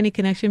think there's any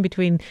connection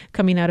between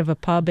coming out of a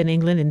pub in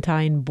England and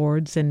tying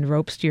boards and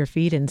ropes to your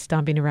feet and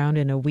stomping around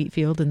in a wheat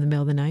field in the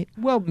middle of the night?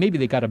 Well, maybe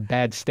they got a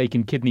bad steak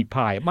and kidney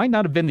pie. It might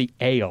not have been the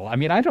ale. I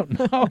mean, I don't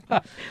know.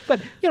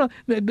 But,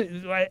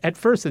 at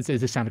first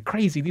it sounded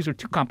crazy. These are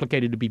too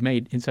complicated to be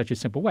made in such a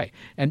simple way.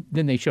 And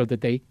then they showed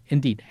that they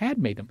indeed had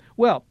made them.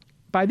 Well,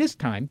 by this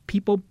time,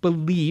 people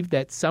believed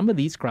that some of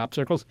these crop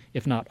circles,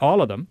 if not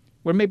all of them,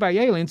 were made by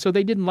aliens, so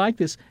they didn't like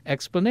this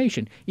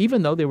explanation,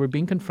 even though they were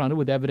being confronted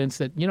with evidence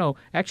that,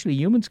 actually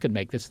humans could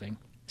make this thing.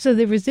 So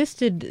they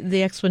resisted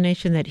the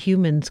explanation that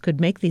humans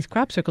could make these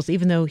crop circles,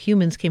 even though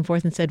humans came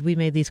forth and said, we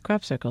made these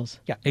crop circles.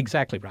 Yeah,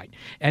 exactly right.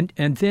 And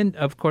then,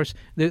 of course,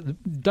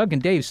 Doug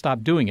and Dave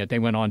stopped doing it. They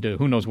went on to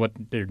who knows what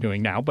they're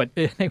doing now, but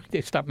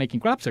they stopped making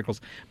crop circles.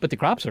 But the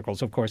crop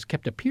circles, of course,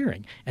 kept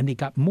appearing, and they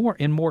got more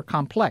and more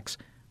complex,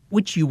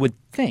 which you would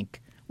think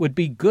would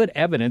be good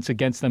evidence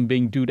against them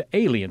being due to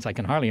aliens. I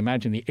can hardly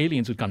imagine the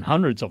aliens who've gone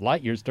hundreds of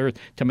light years to Earth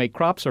to make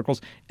crop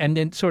circles and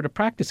then sort of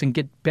practice and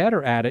get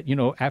better at it,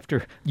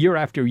 after year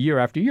after year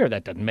after year.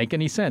 That doesn't make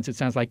any sense. It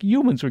sounds like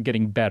humans were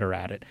getting better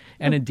at it.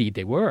 And indeed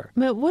they were.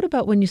 But what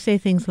about when you say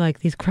things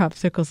like these crop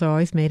circles are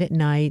always made at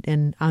night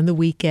and on the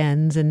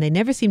weekends, and they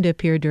never seem to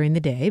appear during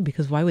the day,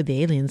 because why would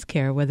the aliens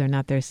care whether or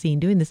not they're seen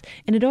doing this?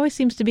 And it always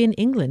seems to be in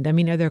England. I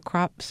mean, are there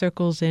crop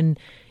circles in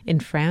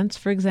France,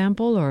 for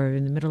example, or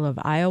in the middle of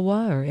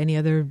Iowa or any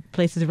other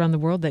places around the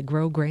world that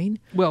grow grain?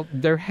 Well,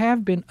 there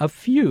have been a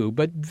few,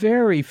 but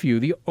very few.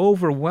 The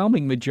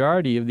overwhelming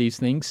majority of these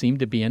things seem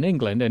to be in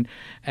England.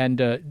 And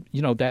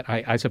that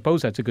I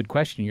suppose that's a good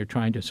question. You're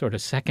trying to sort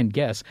of second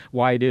guess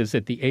why it is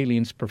that the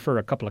aliens prefer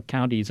a couple of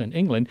counties in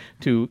England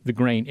to the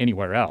grain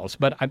anywhere else.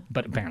 But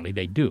apparently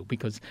they do,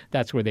 because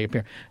that's where they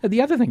appear.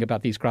 The other thing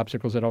about these crop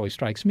circles that always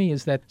strikes me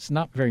is that it's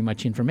not very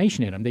much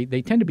information in them.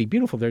 They tend to be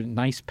beautiful. They're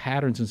nice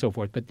patterns and so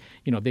forth, but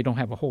they don't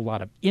have a whole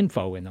lot of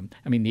info in them.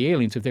 I mean, the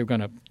aliens, if they're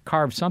going to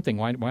carve something,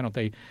 why don't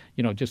they,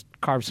 just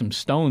carve some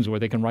stones where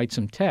they can write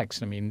some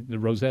text? I mean, the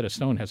Rosetta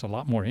Stone has a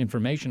lot more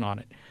information on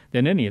it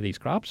than any of these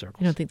crop circles.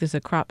 You don't think there's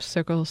a crop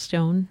circle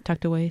stone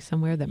tucked away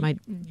somewhere that might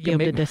be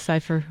able to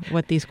decipher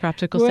what these crop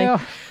circles say?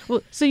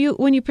 Well, so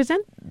when you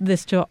present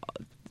this to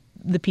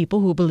the people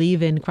who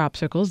believe in crop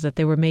circles, that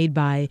they were made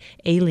by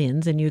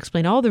aliens, and you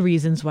explain all the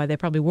reasons why they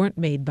probably weren't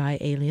made by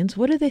aliens,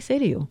 what do they say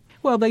to you?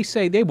 Well, they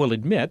say they will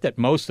admit that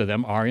most of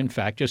them are, in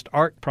fact, just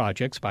art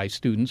projects by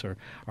students or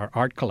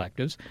art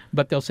collectives.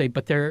 But they'll say,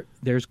 but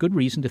there's good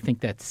reason to think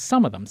that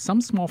some of them, some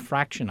small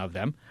fraction of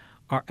them,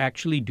 are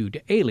actually due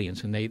to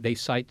aliens. And they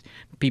cite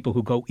people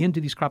who go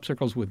into these crop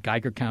circles with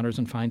Geiger counters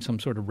and find some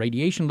sort of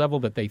radiation level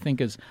that they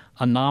think is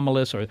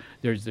anomalous. Or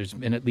there's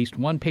been at least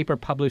one paper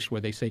published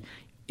where they say,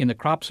 in the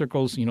crop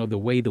circles, the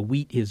way the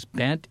wheat is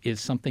bent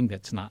is something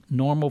that's not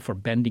normal for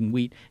bending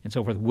wheat and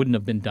so forth. Wouldn't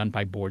have been done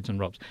by boards and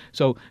ropes.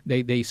 So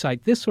they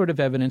cite this sort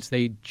of evidence.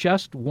 They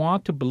just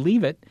want to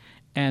believe it.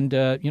 And,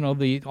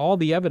 all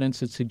the evidence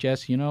that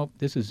suggests,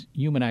 this is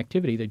human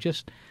activity, they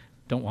just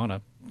don't want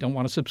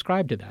to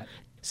subscribe to that.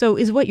 So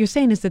is what you're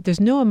saying is that there's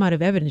no amount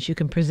of evidence you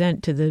can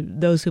present to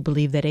those who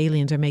believe that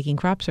aliens are making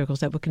crop circles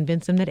that would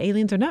convince them that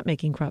aliens are not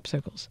making crop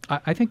circles?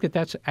 I think that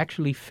that's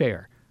actually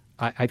fair.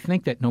 I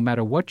think that no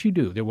matter what you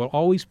do, there will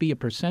always be a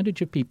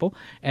percentage of people,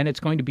 and it's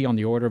going to be on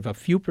the order of a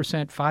few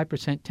percent,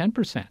 5%,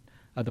 10%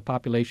 of the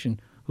population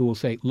who will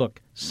say, look,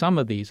 some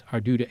of these are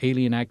due to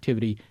alien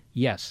activity.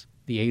 Yes,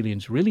 the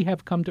aliens really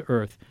have come to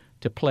Earth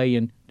to play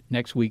in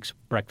next week's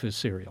breakfast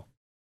cereal.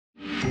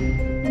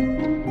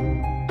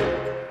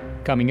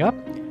 Coming up,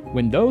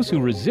 when those who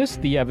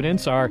resist the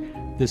evidence are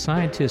the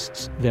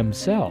scientists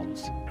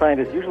themselves.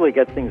 Scientists usually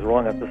get things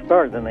wrong at the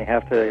start, then they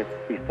have to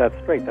be set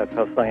straight. That's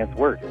how science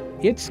works.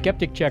 It's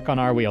Skeptic Check on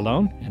Are We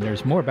Alone? And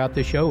there's more about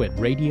the show at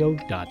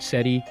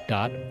radio.seti.org.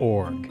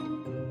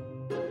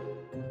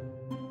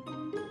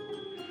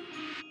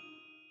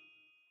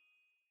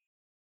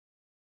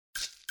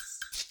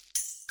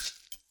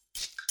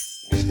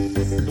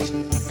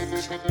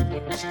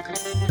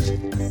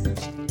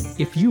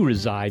 If you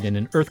reside in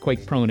an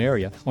earthquake-prone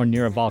area or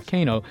near a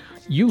volcano,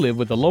 you live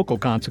with the local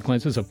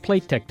consequences of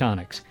plate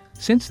tectonics.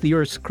 Since the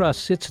Earth's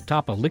crust sits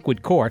atop a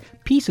liquid core,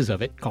 pieces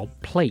of it, called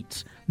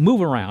plates,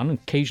 move around,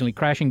 occasionally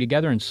crashing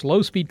together in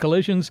slow-speed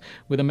collisions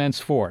with immense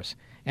force.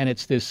 And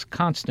it's this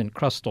constant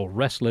crustal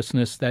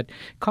restlessness that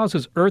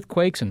causes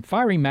earthquakes and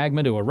fiery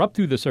magma to erupt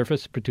through the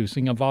surface,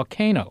 producing a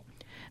volcano.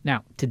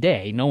 Now,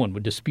 today, no one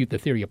would dispute the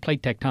theory of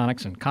plate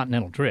tectonics and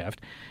continental drift.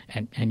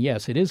 And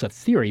yes, it is a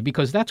theory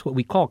because that's what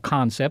we call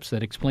concepts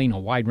that explain a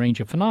wide range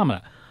of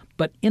phenomena.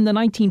 But in the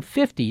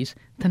 1950s,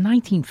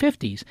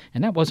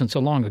 and that wasn't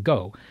so long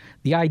ago,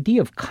 the idea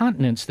of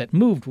continents that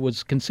moved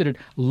was considered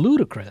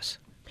ludicrous.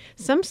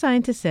 Some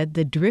scientists said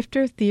the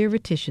drifter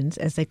theoreticians,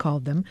 as they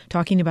called them,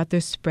 talking about their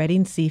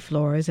spreading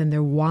seafloors and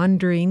their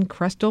wandering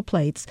crustal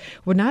plates,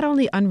 were not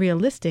only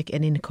unrealistic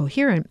and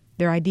incoherent,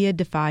 their idea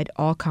defied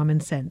all common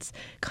sense.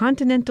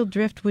 Continental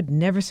drift would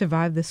never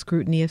survive the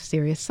scrutiny of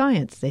serious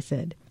science, they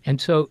said. And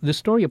so the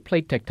story of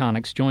plate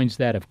tectonics joins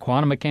that of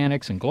quantum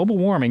mechanics and global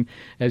warming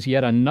as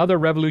yet another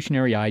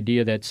revolutionary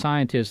idea that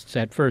scientists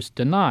at first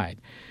denied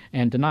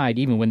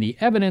even when the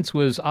evidence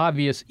was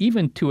obvious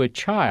even to a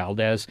child,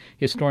 as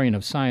historian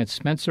of science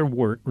Spencer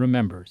Wirt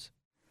remembers.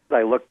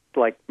 I looked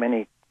like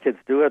many kids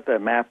do at the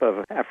map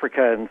of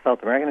Africa and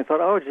South America, and I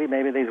thought, oh, gee,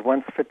 maybe these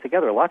once fit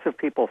together. Lots of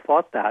people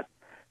thought that.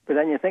 But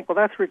then you think, well,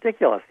 that's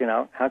ridiculous,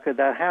 how could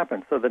that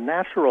happen? So the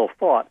natural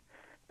thought,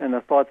 and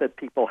the thought that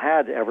people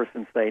had ever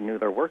since they knew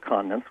there were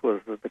continents, was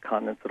that the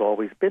continents had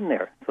always been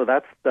there. So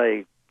that's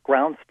the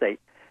ground state,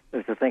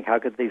 is to think, how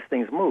could these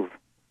things move?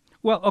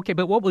 Well, okay,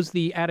 but what was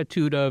the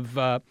attitude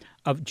of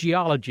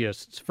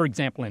geologists, for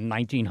example, in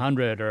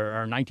 1900 or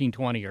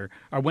 1920 or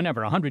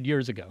whenever, 100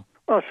 years ago?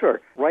 Well, sure.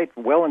 Right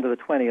well into the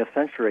 20th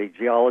century,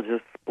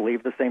 geologists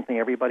believed the same thing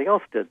everybody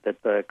else did,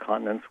 that the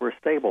continents were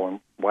stable, and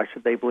why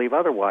should they believe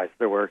otherwise?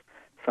 There were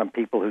some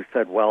people who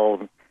said, well,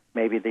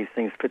 maybe these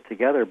things fit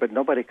together, but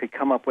nobody could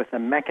come up with a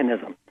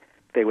mechanism.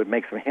 They would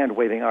make some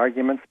hand-waving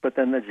arguments, but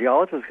then the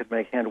geologists could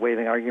make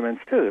hand-waving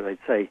arguments too. They'd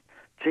say,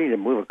 gee, to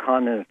move a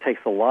continent, it takes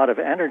a lot of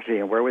energy,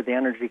 and where would the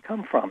energy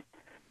come from?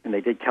 And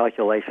they did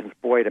calculations,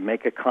 boy, to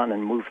make a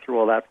continent move through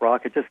all that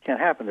rock, it just can't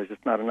happen. There's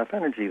just not enough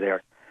energy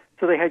there.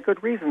 So they had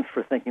good reasons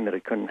for thinking that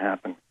it couldn't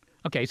happen.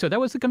 Okay, so that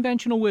was the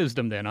conventional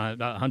wisdom then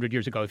 100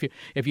 years ago.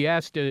 If you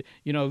asked,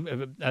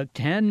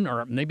 10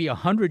 or maybe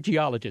 100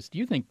 geologists, do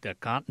you think the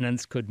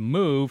continents could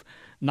move?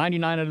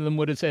 99 of them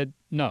would have said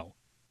no.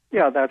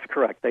 Yeah, that's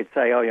correct. They'd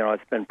say,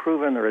 it's been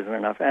proven there isn't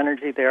enough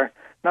energy there.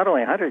 Not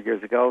only 100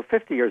 years ago,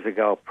 50 years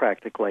ago,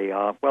 practically,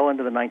 well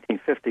into the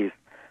 1950s,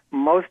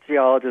 most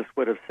geologists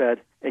would have said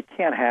it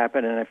can't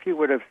happen. And if you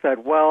would have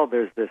said, well,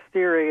 there's this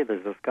theory,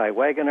 there's this guy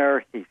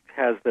Wegener, he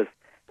has this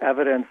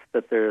evidence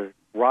that there's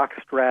rock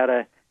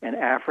strata in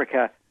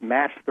Africa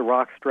match the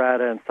rock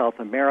strata in South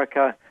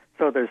America,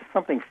 so there's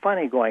something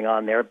funny going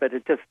on there, but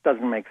it just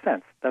doesn't make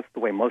sense. That's the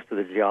way most of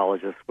the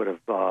geologists would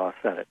have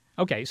said it.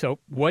 Okay, so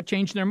what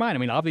changed their mind? I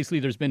mean, obviously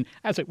there's been,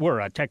 as it were,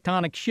 a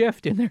tectonic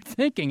shift in their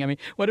thinking. I mean,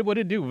 what did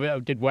it do?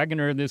 Did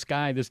Wegener,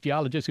 this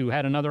geologist who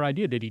had another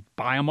idea, did he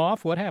buy him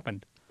off? What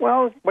happened?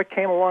 Well, what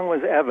came along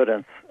was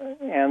evidence,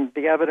 and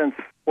the evidence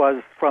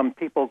was from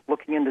people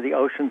looking into the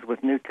oceans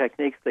with new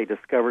techniques. They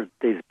discovered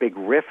these big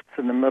rifts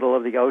in the middle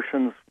of the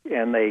oceans,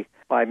 and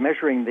by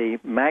measuring the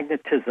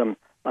magnetism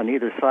on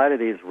either side of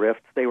these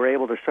rifts, they were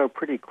able to show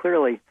pretty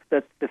clearly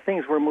that the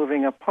things were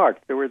moving apart.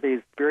 There were these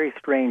very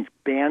strange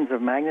bands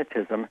of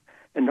magnetism,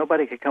 and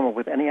nobody could come up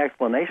with any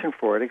explanation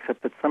for it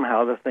except that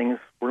somehow the things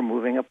were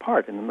moving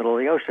apart in the middle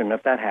of the ocean.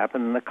 If that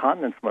happened, then the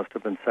continents must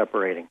have been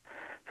separating.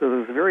 So there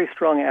was very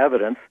strong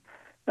evidence,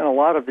 and a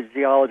lot of the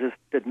geologists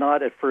did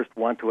not at first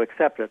want to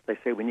accept it. They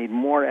say we need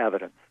more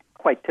evidence.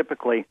 Quite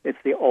typically, it's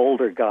the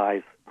older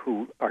guys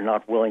who are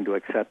not willing to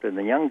accept it, and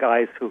the young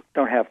guys who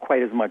don't have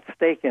quite as much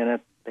stake in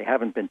it, they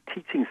haven't been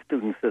teaching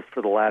students this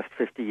for the last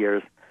 50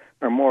 years,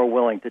 are more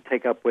willing to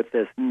take up with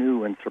this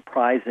new and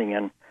surprising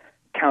and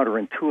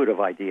counterintuitive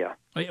idea.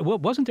 Well,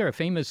 wasn't there a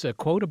famous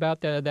quote about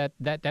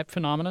that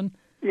phenomenon?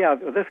 Yeah,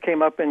 this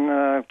came up in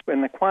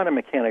the quantum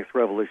mechanics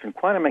revolution.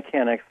 Quantum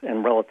mechanics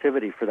and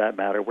relativity, for that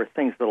matter, were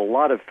things that a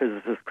lot of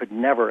physicists could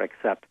never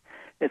accept.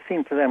 It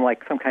seemed to them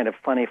like some kind of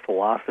funny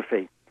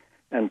philosophy.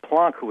 And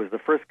Planck, who was the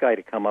first guy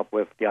to come up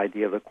with the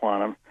idea of the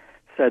quantum,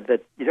 said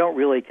that you don't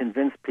really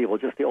convince people,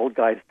 just the old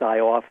guys die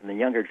off and the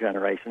younger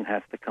generation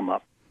has to come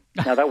up.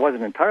 Now, that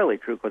wasn't entirely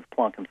true because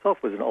Planck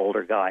himself was an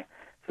older guy,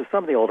 so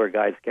some of the older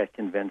guys get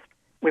convinced.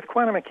 With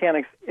quantum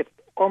mechanics, it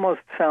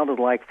almost sounded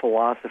like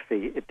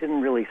philosophy. It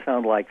didn't really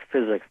sound like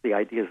physics, the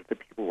ideas that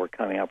people were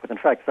coming up with. In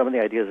fact, some of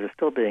the ideas are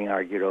still being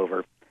argued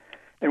over.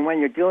 And when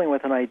you're dealing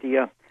with an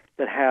idea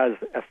that has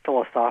a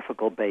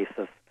philosophical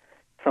basis,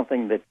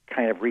 something that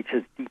kind of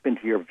reaches deep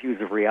into your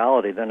views of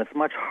reality, then it's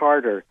much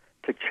harder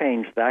to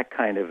change that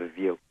kind of a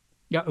view.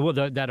 Yeah, well,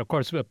 that, of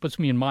course, puts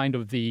me in mind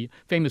of the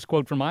famous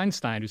quote from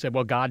Einstein who said,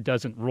 well, God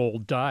doesn't roll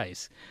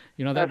dice.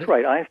 That's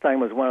right. Einstein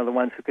was one of the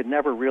ones who could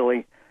never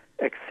really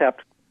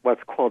accept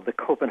what's called the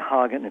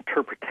Copenhagen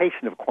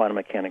interpretation of quantum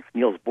mechanics.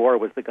 Niels Bohr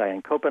was the guy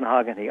in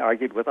Copenhagen. He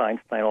argued with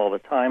Einstein all the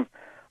time.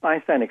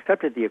 Einstein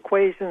accepted the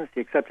equations.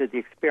 He accepted the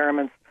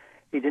experiments.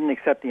 He didn't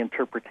accept the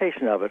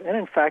interpretation of it. And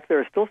in fact, there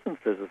are still some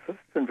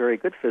physicists, and very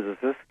good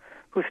physicists,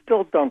 who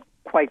still don't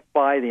quite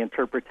buy the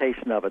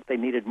interpretation of it. They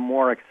needed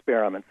more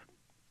experiments.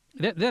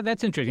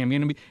 That's interesting. I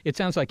mean, it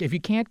sounds like if you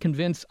can't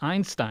convince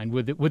Einstein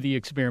with the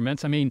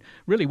experiments, I mean,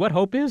 really, what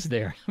hope is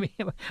there? I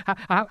mean,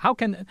 how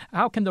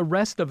can the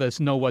rest of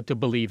us know what to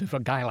believe if a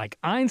guy like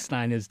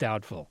Einstein is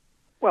doubtful?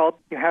 Well,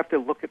 you have to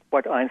look at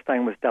what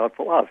Einstein was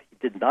doubtful of. He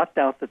did not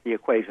doubt that the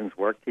equations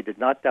worked. He did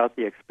not doubt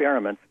the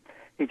experiments.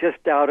 He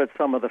just doubted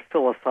some of the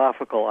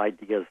philosophical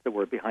ideas that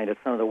were behind it,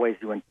 some of the ways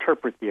you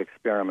interpret the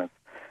experiments.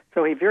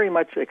 So he very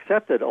much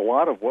accepted a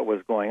lot of what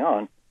was going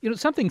on.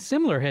 Something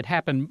similar had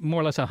happened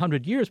more or less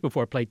 100 years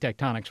before plate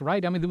tectonics,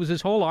 right? I mean, there was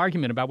this whole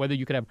argument about whether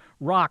you could have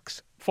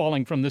rocks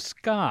falling from the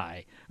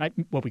sky, right?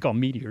 What we call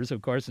meteors,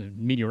 of course, and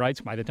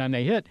meteorites by the time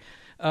they hit.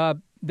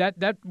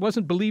 That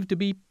wasn't believed to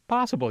be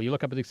possible. You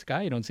look up at the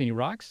sky, you don't see any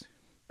rocks.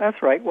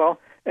 That's right. Well,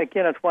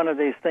 again, it's one of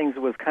these things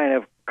that was kind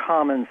of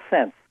common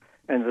sense.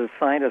 And the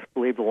scientists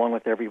believed along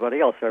with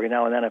everybody else. Every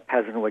now and then a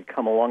peasant would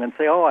come along and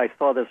say, oh, I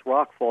saw this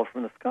rock fall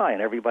from the sky.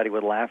 And everybody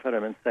would laugh at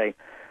him and say,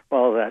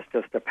 well, that's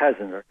just a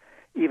peasant. Or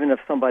even if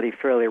somebody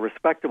fairly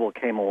respectable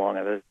came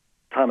along,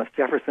 Thomas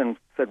Jefferson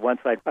said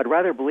once, I'd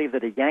rather believe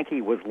that a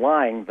Yankee was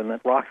lying than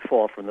that rocks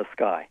fall from the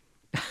sky.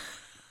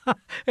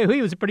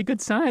 He was a pretty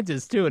good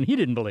scientist, too, and he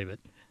didn't believe it.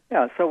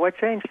 Yeah, so what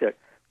changed it?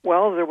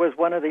 Well, there was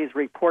one of these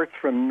reports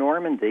from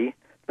Normandy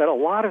that a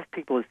lot of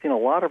people had seen a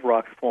lot of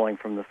rocks falling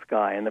from the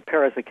sky, and the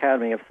Paris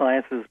Academy of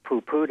Sciences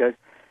poo-pooed it,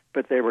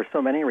 but there were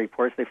so many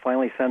reports, they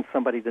finally sent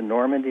somebody to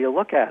Normandy to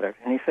look at it.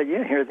 And he said,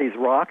 yeah, here are these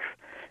rocks,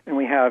 and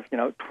we have,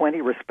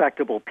 20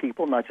 respectable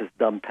people, not just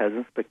dumb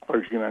peasants, but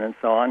clergymen and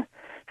so on,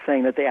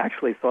 saying that they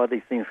actually saw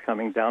these things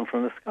coming down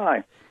from the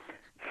sky.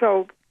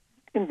 So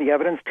the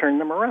evidence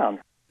turned them around.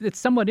 It's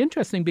somewhat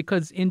interesting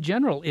because, in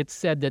general, it's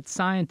said that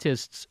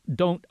scientists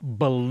don't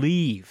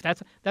believe.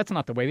 That's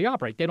not the way they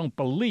operate. They don't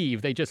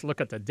believe. They just look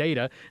at the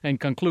data and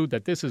conclude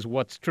that this is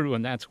what's true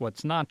and that's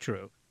what's not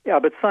true. Yeah,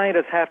 but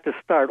scientists have to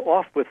start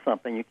off with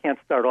something. You can't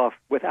start off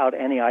without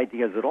any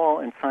ideas at all,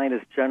 and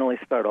scientists generally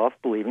start off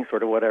believing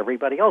sort of what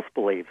everybody else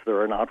believes. There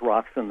are not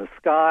rocks in the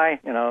sky,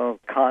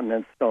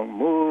 continents don't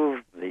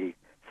move, the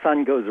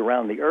sun goes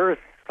around the earth.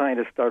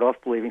 Scientists start off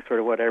believing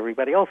sort of what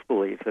everybody else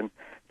believes, and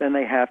then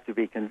they have to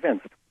be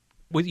convinced.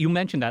 Well, you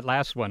mentioned that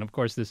last one, of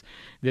course, this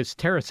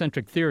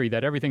terracentric theory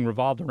that everything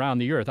revolved around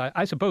the Earth.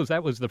 I suppose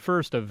that was the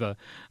first of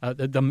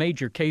the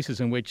major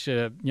cases in which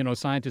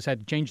scientists had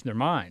to change their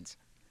minds.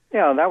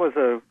 Yeah, that was,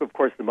 of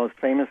course, the most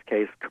famous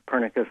case.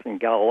 Copernicus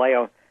and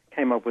Galileo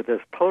came up with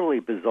this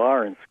totally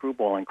bizarre and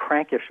screwball and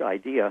crankish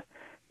idea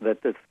that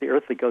it's the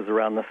Earth that goes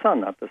around the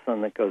sun, not the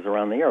sun that goes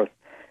around the Earth.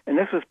 And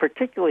this was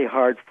particularly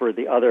hard for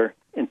the other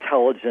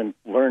intelligent,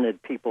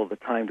 learned people of the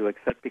time to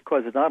accept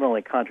because it not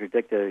only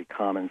contradicted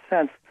common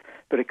sense,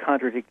 but it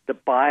contradicted the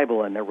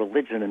Bible and their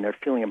religion and their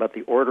feeling about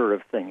the order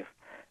of things.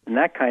 And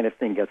that kind of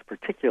thing gets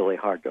particularly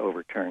hard to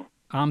overturn.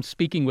 I'm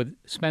speaking with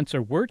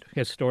Spencer Wirt,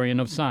 historian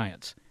of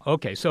science.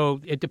 Okay,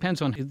 so it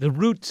depends on the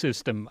root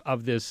system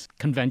of this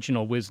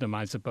conventional wisdom,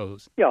 I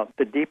suppose. Yeah,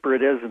 the deeper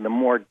it is and the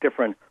more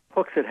different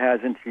hooks it has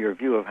into your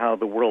view of how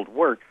the world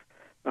works,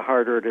 the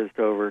harder it is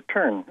to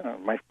overturn.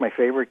 My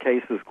favorite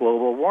case is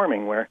global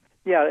warming, where,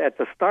 at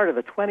the start of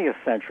the 20th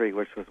century,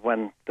 which was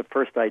when the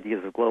first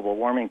ideas of global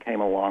warming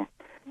came along,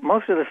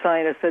 most of the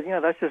scientists said,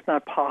 that's just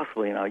not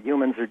possible.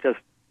 Humans are just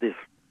this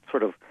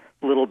sort of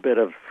little bit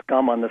of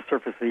scum on the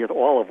surface of the Earth.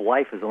 All of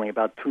life is only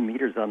about 2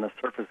 meters on the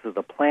surface of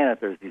the planet.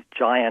 There's these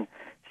giant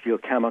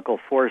geochemical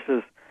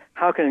forces.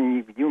 How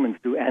can humans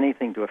do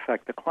anything to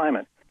affect the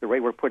climate? The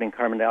rate we're putting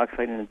carbon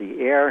dioxide into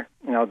the air,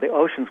 the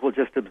oceans will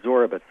just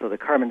absorb it. So the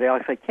carbon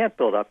dioxide can't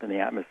build up in the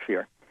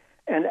atmosphere.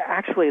 And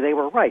actually, they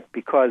were right,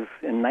 because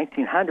in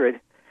 1900,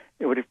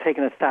 it would have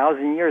taken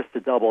 1,000 years to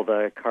double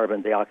the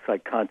carbon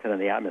dioxide content in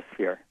the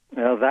atmosphere.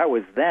 That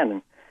was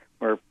then.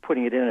 We're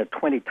putting it in at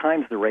 20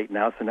 times the rate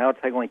now, so now it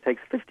only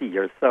takes 50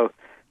 years. So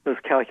those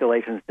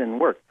calculations didn't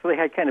work. So they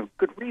had kind of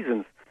good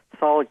reasons,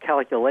 solid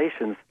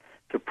calculations,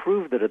 to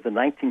prove that at the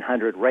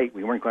 1900 rate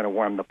we weren't going to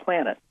warm the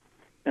planet.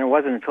 And it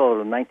wasn't until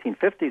the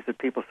 1950s that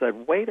people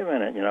said, wait a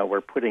minute,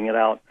 we're putting it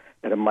out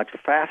at a much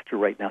faster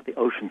rate now. The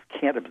oceans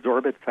can't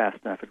absorb it fast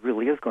enough. It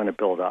really is going to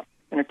build up.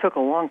 And it took a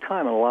long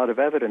time and a lot of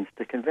evidence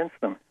to convince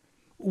them.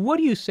 What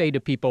do you say to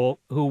people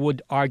who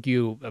would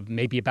argue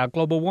maybe about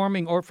global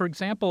warming or, for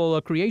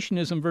example,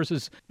 creationism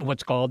versus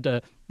what's called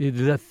the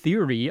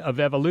theory of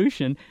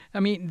evolution? I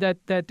mean,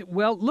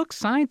 look,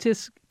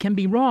 scientists can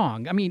be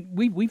wrong. I mean,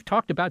 we've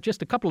talked about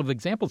just a couple of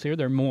examples here.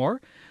 There are more.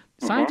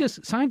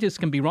 Scientists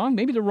can be wrong.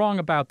 Maybe they're wrong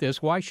about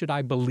this. Why should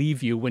I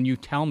believe you when you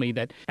tell me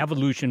that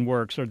evolution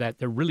works or that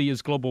there really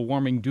is global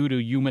warming due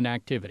to human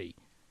activity?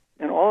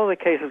 In all of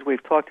the cases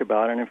we've talked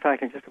about, and in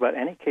fact in just about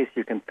any case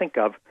you can think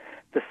of,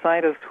 the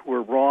scientists who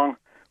were wrong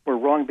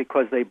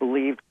because they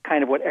believed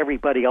kind of what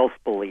everybody else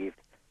believed.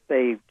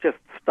 They just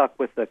stuck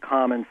with the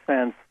common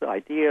sense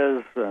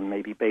ideas,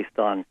 maybe based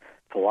on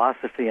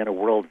philosophy and a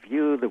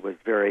worldview that was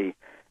very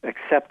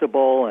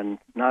acceptable and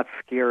not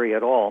scary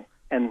at all.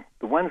 And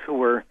the ones who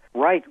were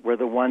right were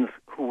the ones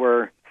who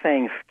were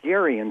saying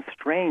scary and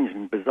strange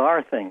and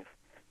bizarre things.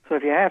 So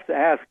if you have to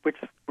ask which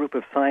group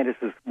of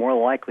scientists is more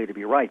likely to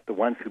be right, the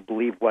ones who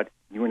believe what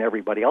you and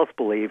everybody else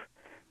believe,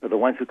 or the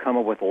ones who come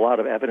up with a lot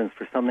of evidence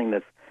for something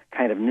that's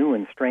kind of new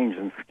and strange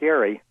and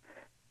scary,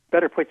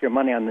 better put your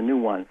money on the new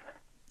ones.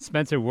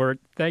 Spencer Wirt,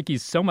 thank you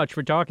so much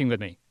for talking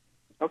with me.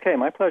 Okay,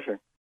 my pleasure.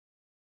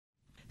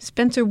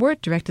 Spencer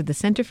Wirt directed the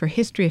Center for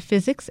History of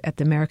Physics at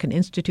the American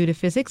Institute of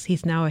Physics.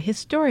 He's now a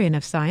historian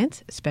of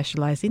science,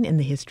 specializing in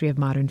the history of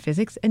modern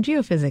physics and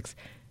geophysics.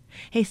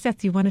 Hey, Seth,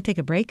 do you want to take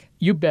a break?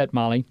 You bet,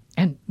 Molly.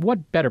 And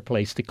what better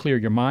place to clear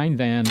your mind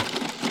than...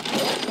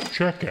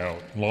 Check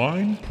out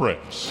Line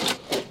Press.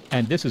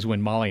 And this is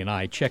when Molly and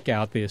I check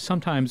out the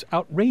sometimes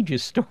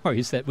outrageous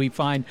stories that we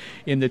find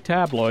in the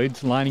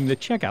tabloids lining the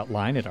checkout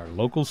line at our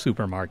local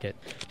supermarket.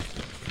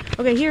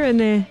 Okay, here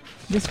in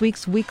this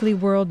week's Weekly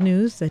World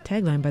News, the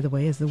tagline, by the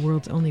way, is the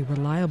world's only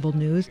reliable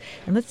news.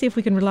 And let's see if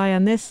we can rely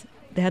on this.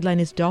 The headline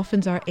is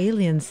Dolphins Are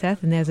Aliens,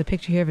 Seth, and there's a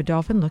picture here of a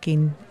dolphin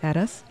looking at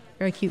us.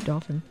 Very cute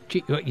dolphin.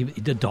 Gee,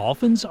 the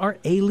dolphins are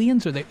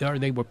aliens, or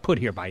they were put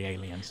here by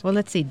aliens? Well,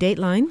 let's see.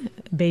 Dateline,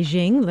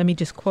 Beijing. Let me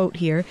just quote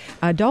here.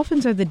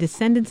 Dolphins are the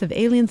descendants of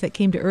aliens that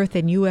came to Earth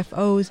in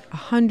UFOs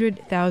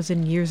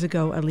 100,000 years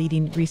ago, a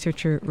leading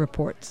researcher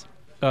reports.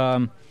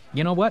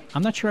 You know what?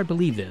 I'm not sure I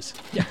believe this.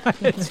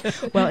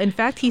 Well, in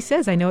fact, he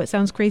says, I know it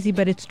sounds crazy,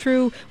 but it's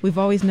true. We've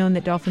always known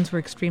that dolphins were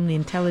extremely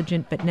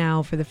intelligent, but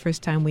now, for the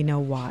first time, we know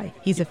why.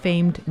 He's a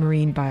famed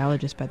marine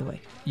biologist, by the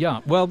way. Yeah,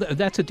 well,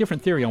 that's a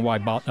different theory on why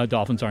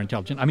dolphins are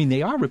intelligent. I mean,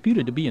 they are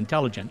reputed to be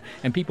intelligent,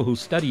 and people who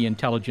study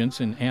intelligence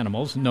in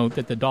animals note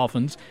that the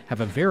dolphins have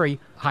a very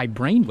high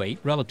brain weight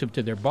relative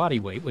to their body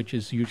weight, which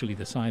is usually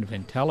the sign of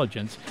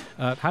intelligence.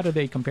 How do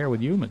they compare with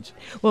humans?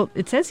 Well,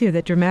 it says here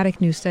that dramatic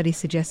new studies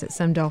suggest that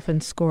some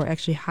dolphins score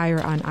actually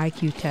higher on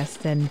IQ tests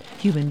than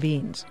human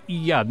beings.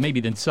 Yeah, maybe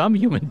than some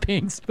human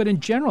beings. But in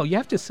general, you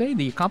have to say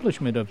the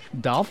accomplishment of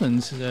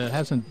dolphins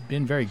hasn't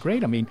been very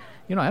great. I mean,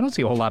 I don't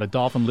see a whole lot of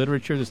dolphin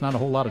literature. There's not a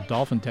whole lot of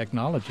dolphin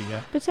technology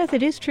yet. But Seth,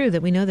 it is true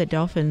that we know that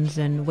dolphins,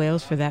 and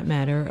whales for that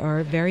matter,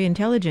 are very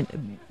intelligent.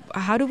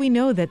 How do we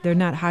know that they're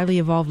not highly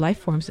evolved life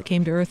forms that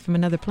came to Earth from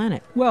another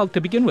planet? Well, to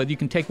begin with, you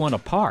can take one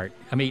apart.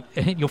 I mean,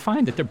 you'll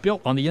find that they're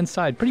built on the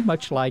inside pretty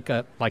much like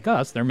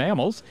us. They're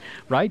mammals,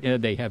 right?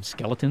 They have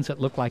skeletons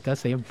that look like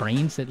us. They have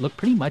brains that look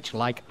pretty much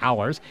like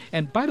ours.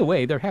 And by the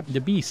way, there happen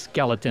to be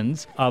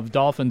skeletons of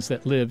dolphins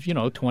that lived,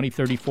 20,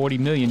 30, 40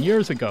 million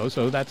years ago.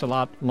 So that's a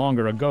lot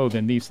longer ago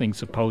than these things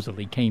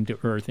supposedly came to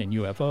Earth in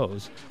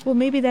UFOs. Well,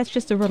 maybe that's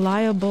just a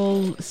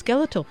reliable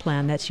skeletal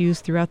plan that's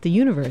used throughout the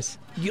universe.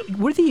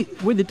 Were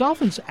the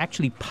dolphins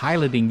actually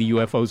piloting the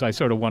UFOs, I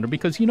sort of wonder?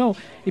 Because,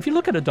 if you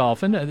look at a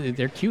dolphin,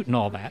 they're cute and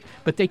all that,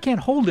 but they can't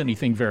hold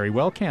anything very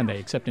well, can they?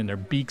 Except in their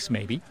beaks,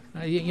 maybe.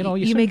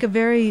 You make a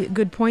very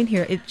good point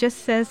here. It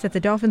just says that the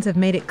dolphins have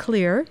made it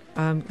clear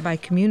by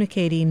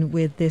communicating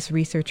with this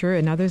researcher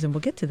and others, and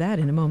we'll get to that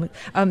in a moment,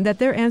 that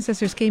their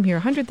ancestors came here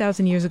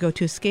 100,000 years ago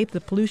to escape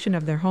the pollution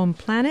of their home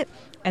planet,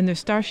 and their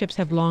starships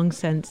have long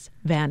since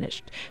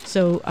vanished.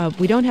 So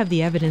we don't have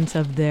the evidence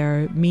of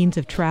their means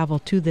of travel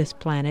to this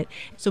planet,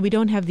 so we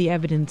don't have the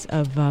evidence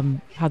of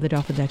how the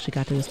dolphins actually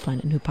got to this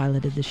planet and who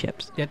piloted the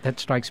ships. That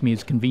strikes me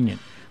as convenient.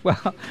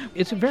 Well,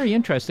 it's very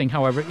interesting,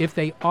 however, if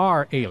they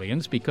are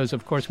aliens, because,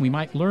 of course, we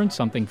might learn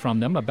something from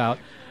them about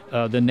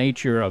the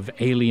nature of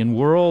alien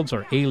worlds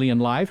or alien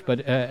life.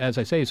 But as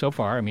I say, so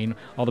far, I mean,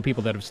 all the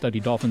people that have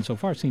studied dolphins so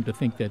far seem to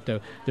think that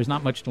there's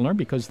not much to learn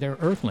because they're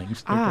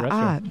earthlings.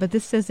 But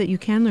this says that you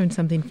can learn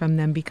something from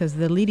them because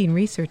the leading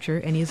researcher,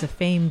 and he is a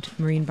famed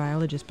marine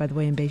biologist, by the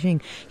way, in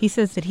Beijing, he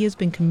says that he has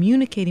been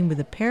communicating with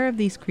a pair of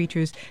these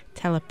creatures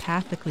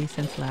telepathically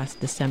since last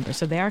December.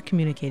 So they are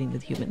communicating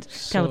with humans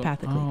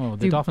telepathically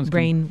the dolphins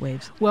brain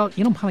waves. Well,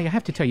 Molly, I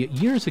have to tell you,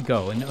 years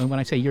ago, and when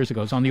I say years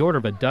ago, it's on the order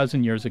of a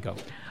dozen years ago,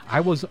 I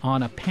was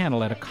on a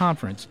panel at a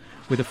conference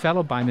with a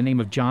fellow by the name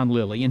of John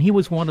Lilly, and he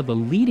was one of the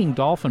leading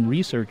dolphin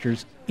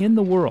researchers in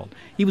the world.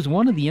 He was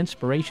one of the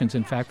inspirations,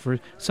 in fact, for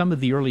some of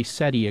the early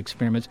SETI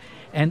experiments.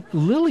 And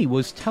Lilly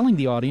was telling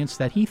the audience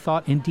that he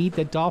thought, indeed,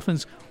 that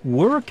dolphins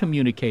were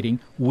communicating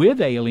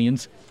with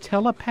aliens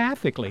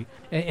telepathically.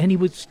 And he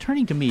was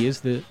turning to me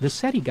as the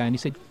SETI guy, and he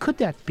said, could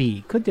that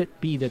be? Could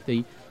it be that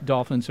the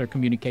dolphins are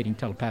communicating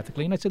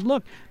telepathically? And I said,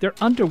 look, they're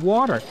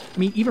underwater. I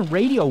mean, even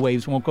radio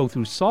waves won't go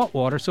through salt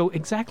water, so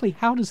exactly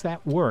how does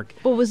that work?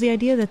 Well, was the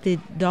idea that the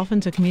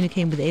dolphins are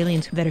communicating with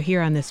aliens that are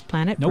here on this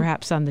planet,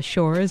 perhaps on the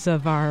shores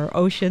of our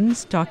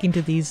oceans, talking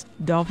to these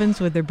dolphins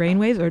with their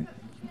brainwaves, or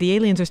the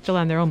aliens are still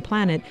on their own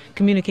planet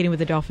communicating with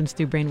the dolphins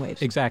through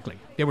brainwaves? Exactly.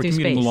 They were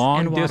communicating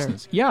long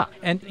distance. Yeah.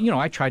 And,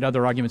 I tried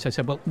other arguments. I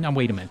said, well, now,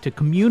 wait a minute. To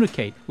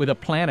communicate with a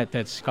planet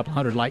that's a couple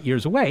hundred light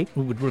years away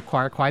would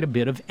require quite a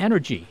bit of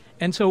energy.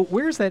 And so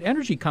where's that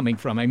energy coming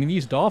from? I mean,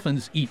 these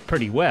dolphins eat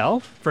pretty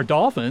well for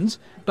dolphins,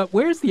 but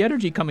where's the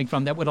energy coming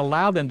from that would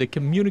allow them to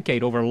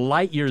communicate over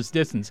light years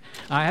distance?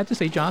 I have to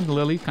say, John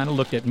Lilly kind of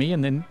looked at me,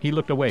 and then he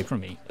looked away from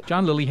me.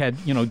 John Lilly had,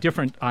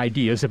 different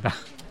ideas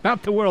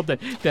about the world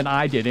than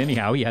I did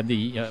anyhow. He had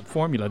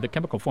the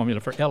chemical formula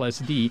for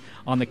LSD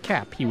on the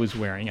cap he was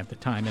wearing at the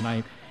time,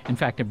 and In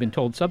fact, I've been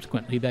told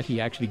subsequently that he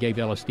actually gave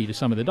LSD to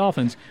some of the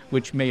dolphins,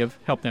 which may have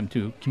helped them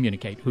to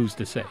communicate. Who's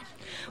to say?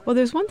 Well,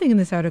 there's one thing in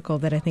this article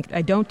that I think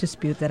I don't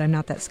dispute, that I'm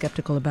not that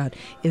skeptical about,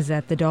 is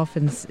that the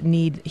dolphins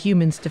need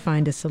humans to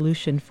find a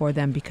solution for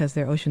them because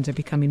their oceans are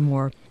becoming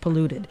more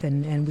polluted,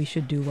 and we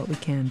should do what we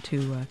can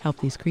to help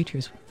these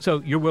creatures.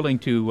 So you're willing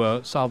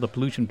to solve the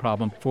pollution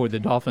problem for the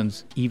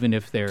dolphins even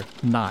if they're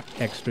not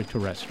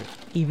extraterrestrial?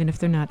 Even if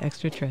they're not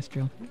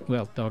extraterrestrial.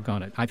 Well,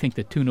 doggone it. I think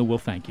the tuna will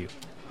thank you.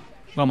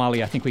 Well,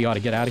 Molly, I think we ought to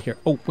get out of here.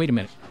 Oh, wait a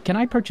minute. Can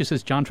I purchase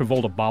this John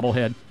Travolta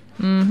bobblehead?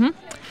 Mm-hmm.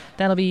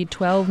 That'll be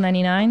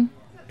 $12.99.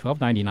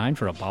 $12.99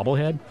 for a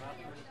bobblehead?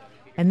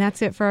 And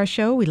that's it for our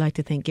show. We'd like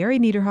to thank Gary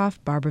Niederhoff,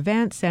 Barbara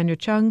Vance, Sandra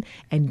Chung,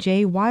 and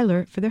Jay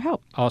Weiler for their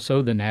help.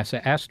 Also, the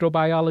NASA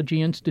Astrobiology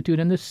Institute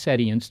and the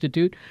SETI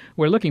Institute,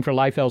 where looking for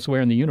life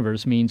elsewhere in the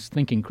universe means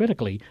thinking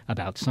critically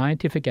about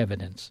scientific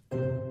evidence.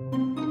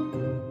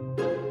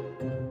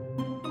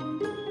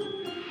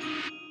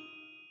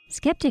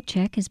 Skeptic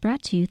Check is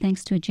brought to you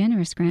thanks to a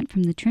generous grant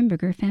from the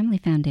Trimberger Family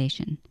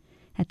Foundation.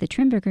 At the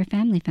Trimberger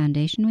Family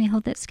Foundation, we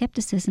hold that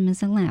skepticism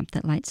is a lamp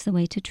that lights the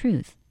way to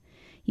truth.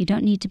 You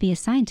don't need to be a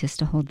scientist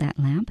to hold that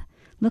lamp.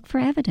 Look for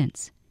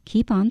evidence.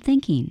 Keep on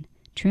thinking.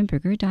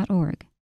 Trimberger.org.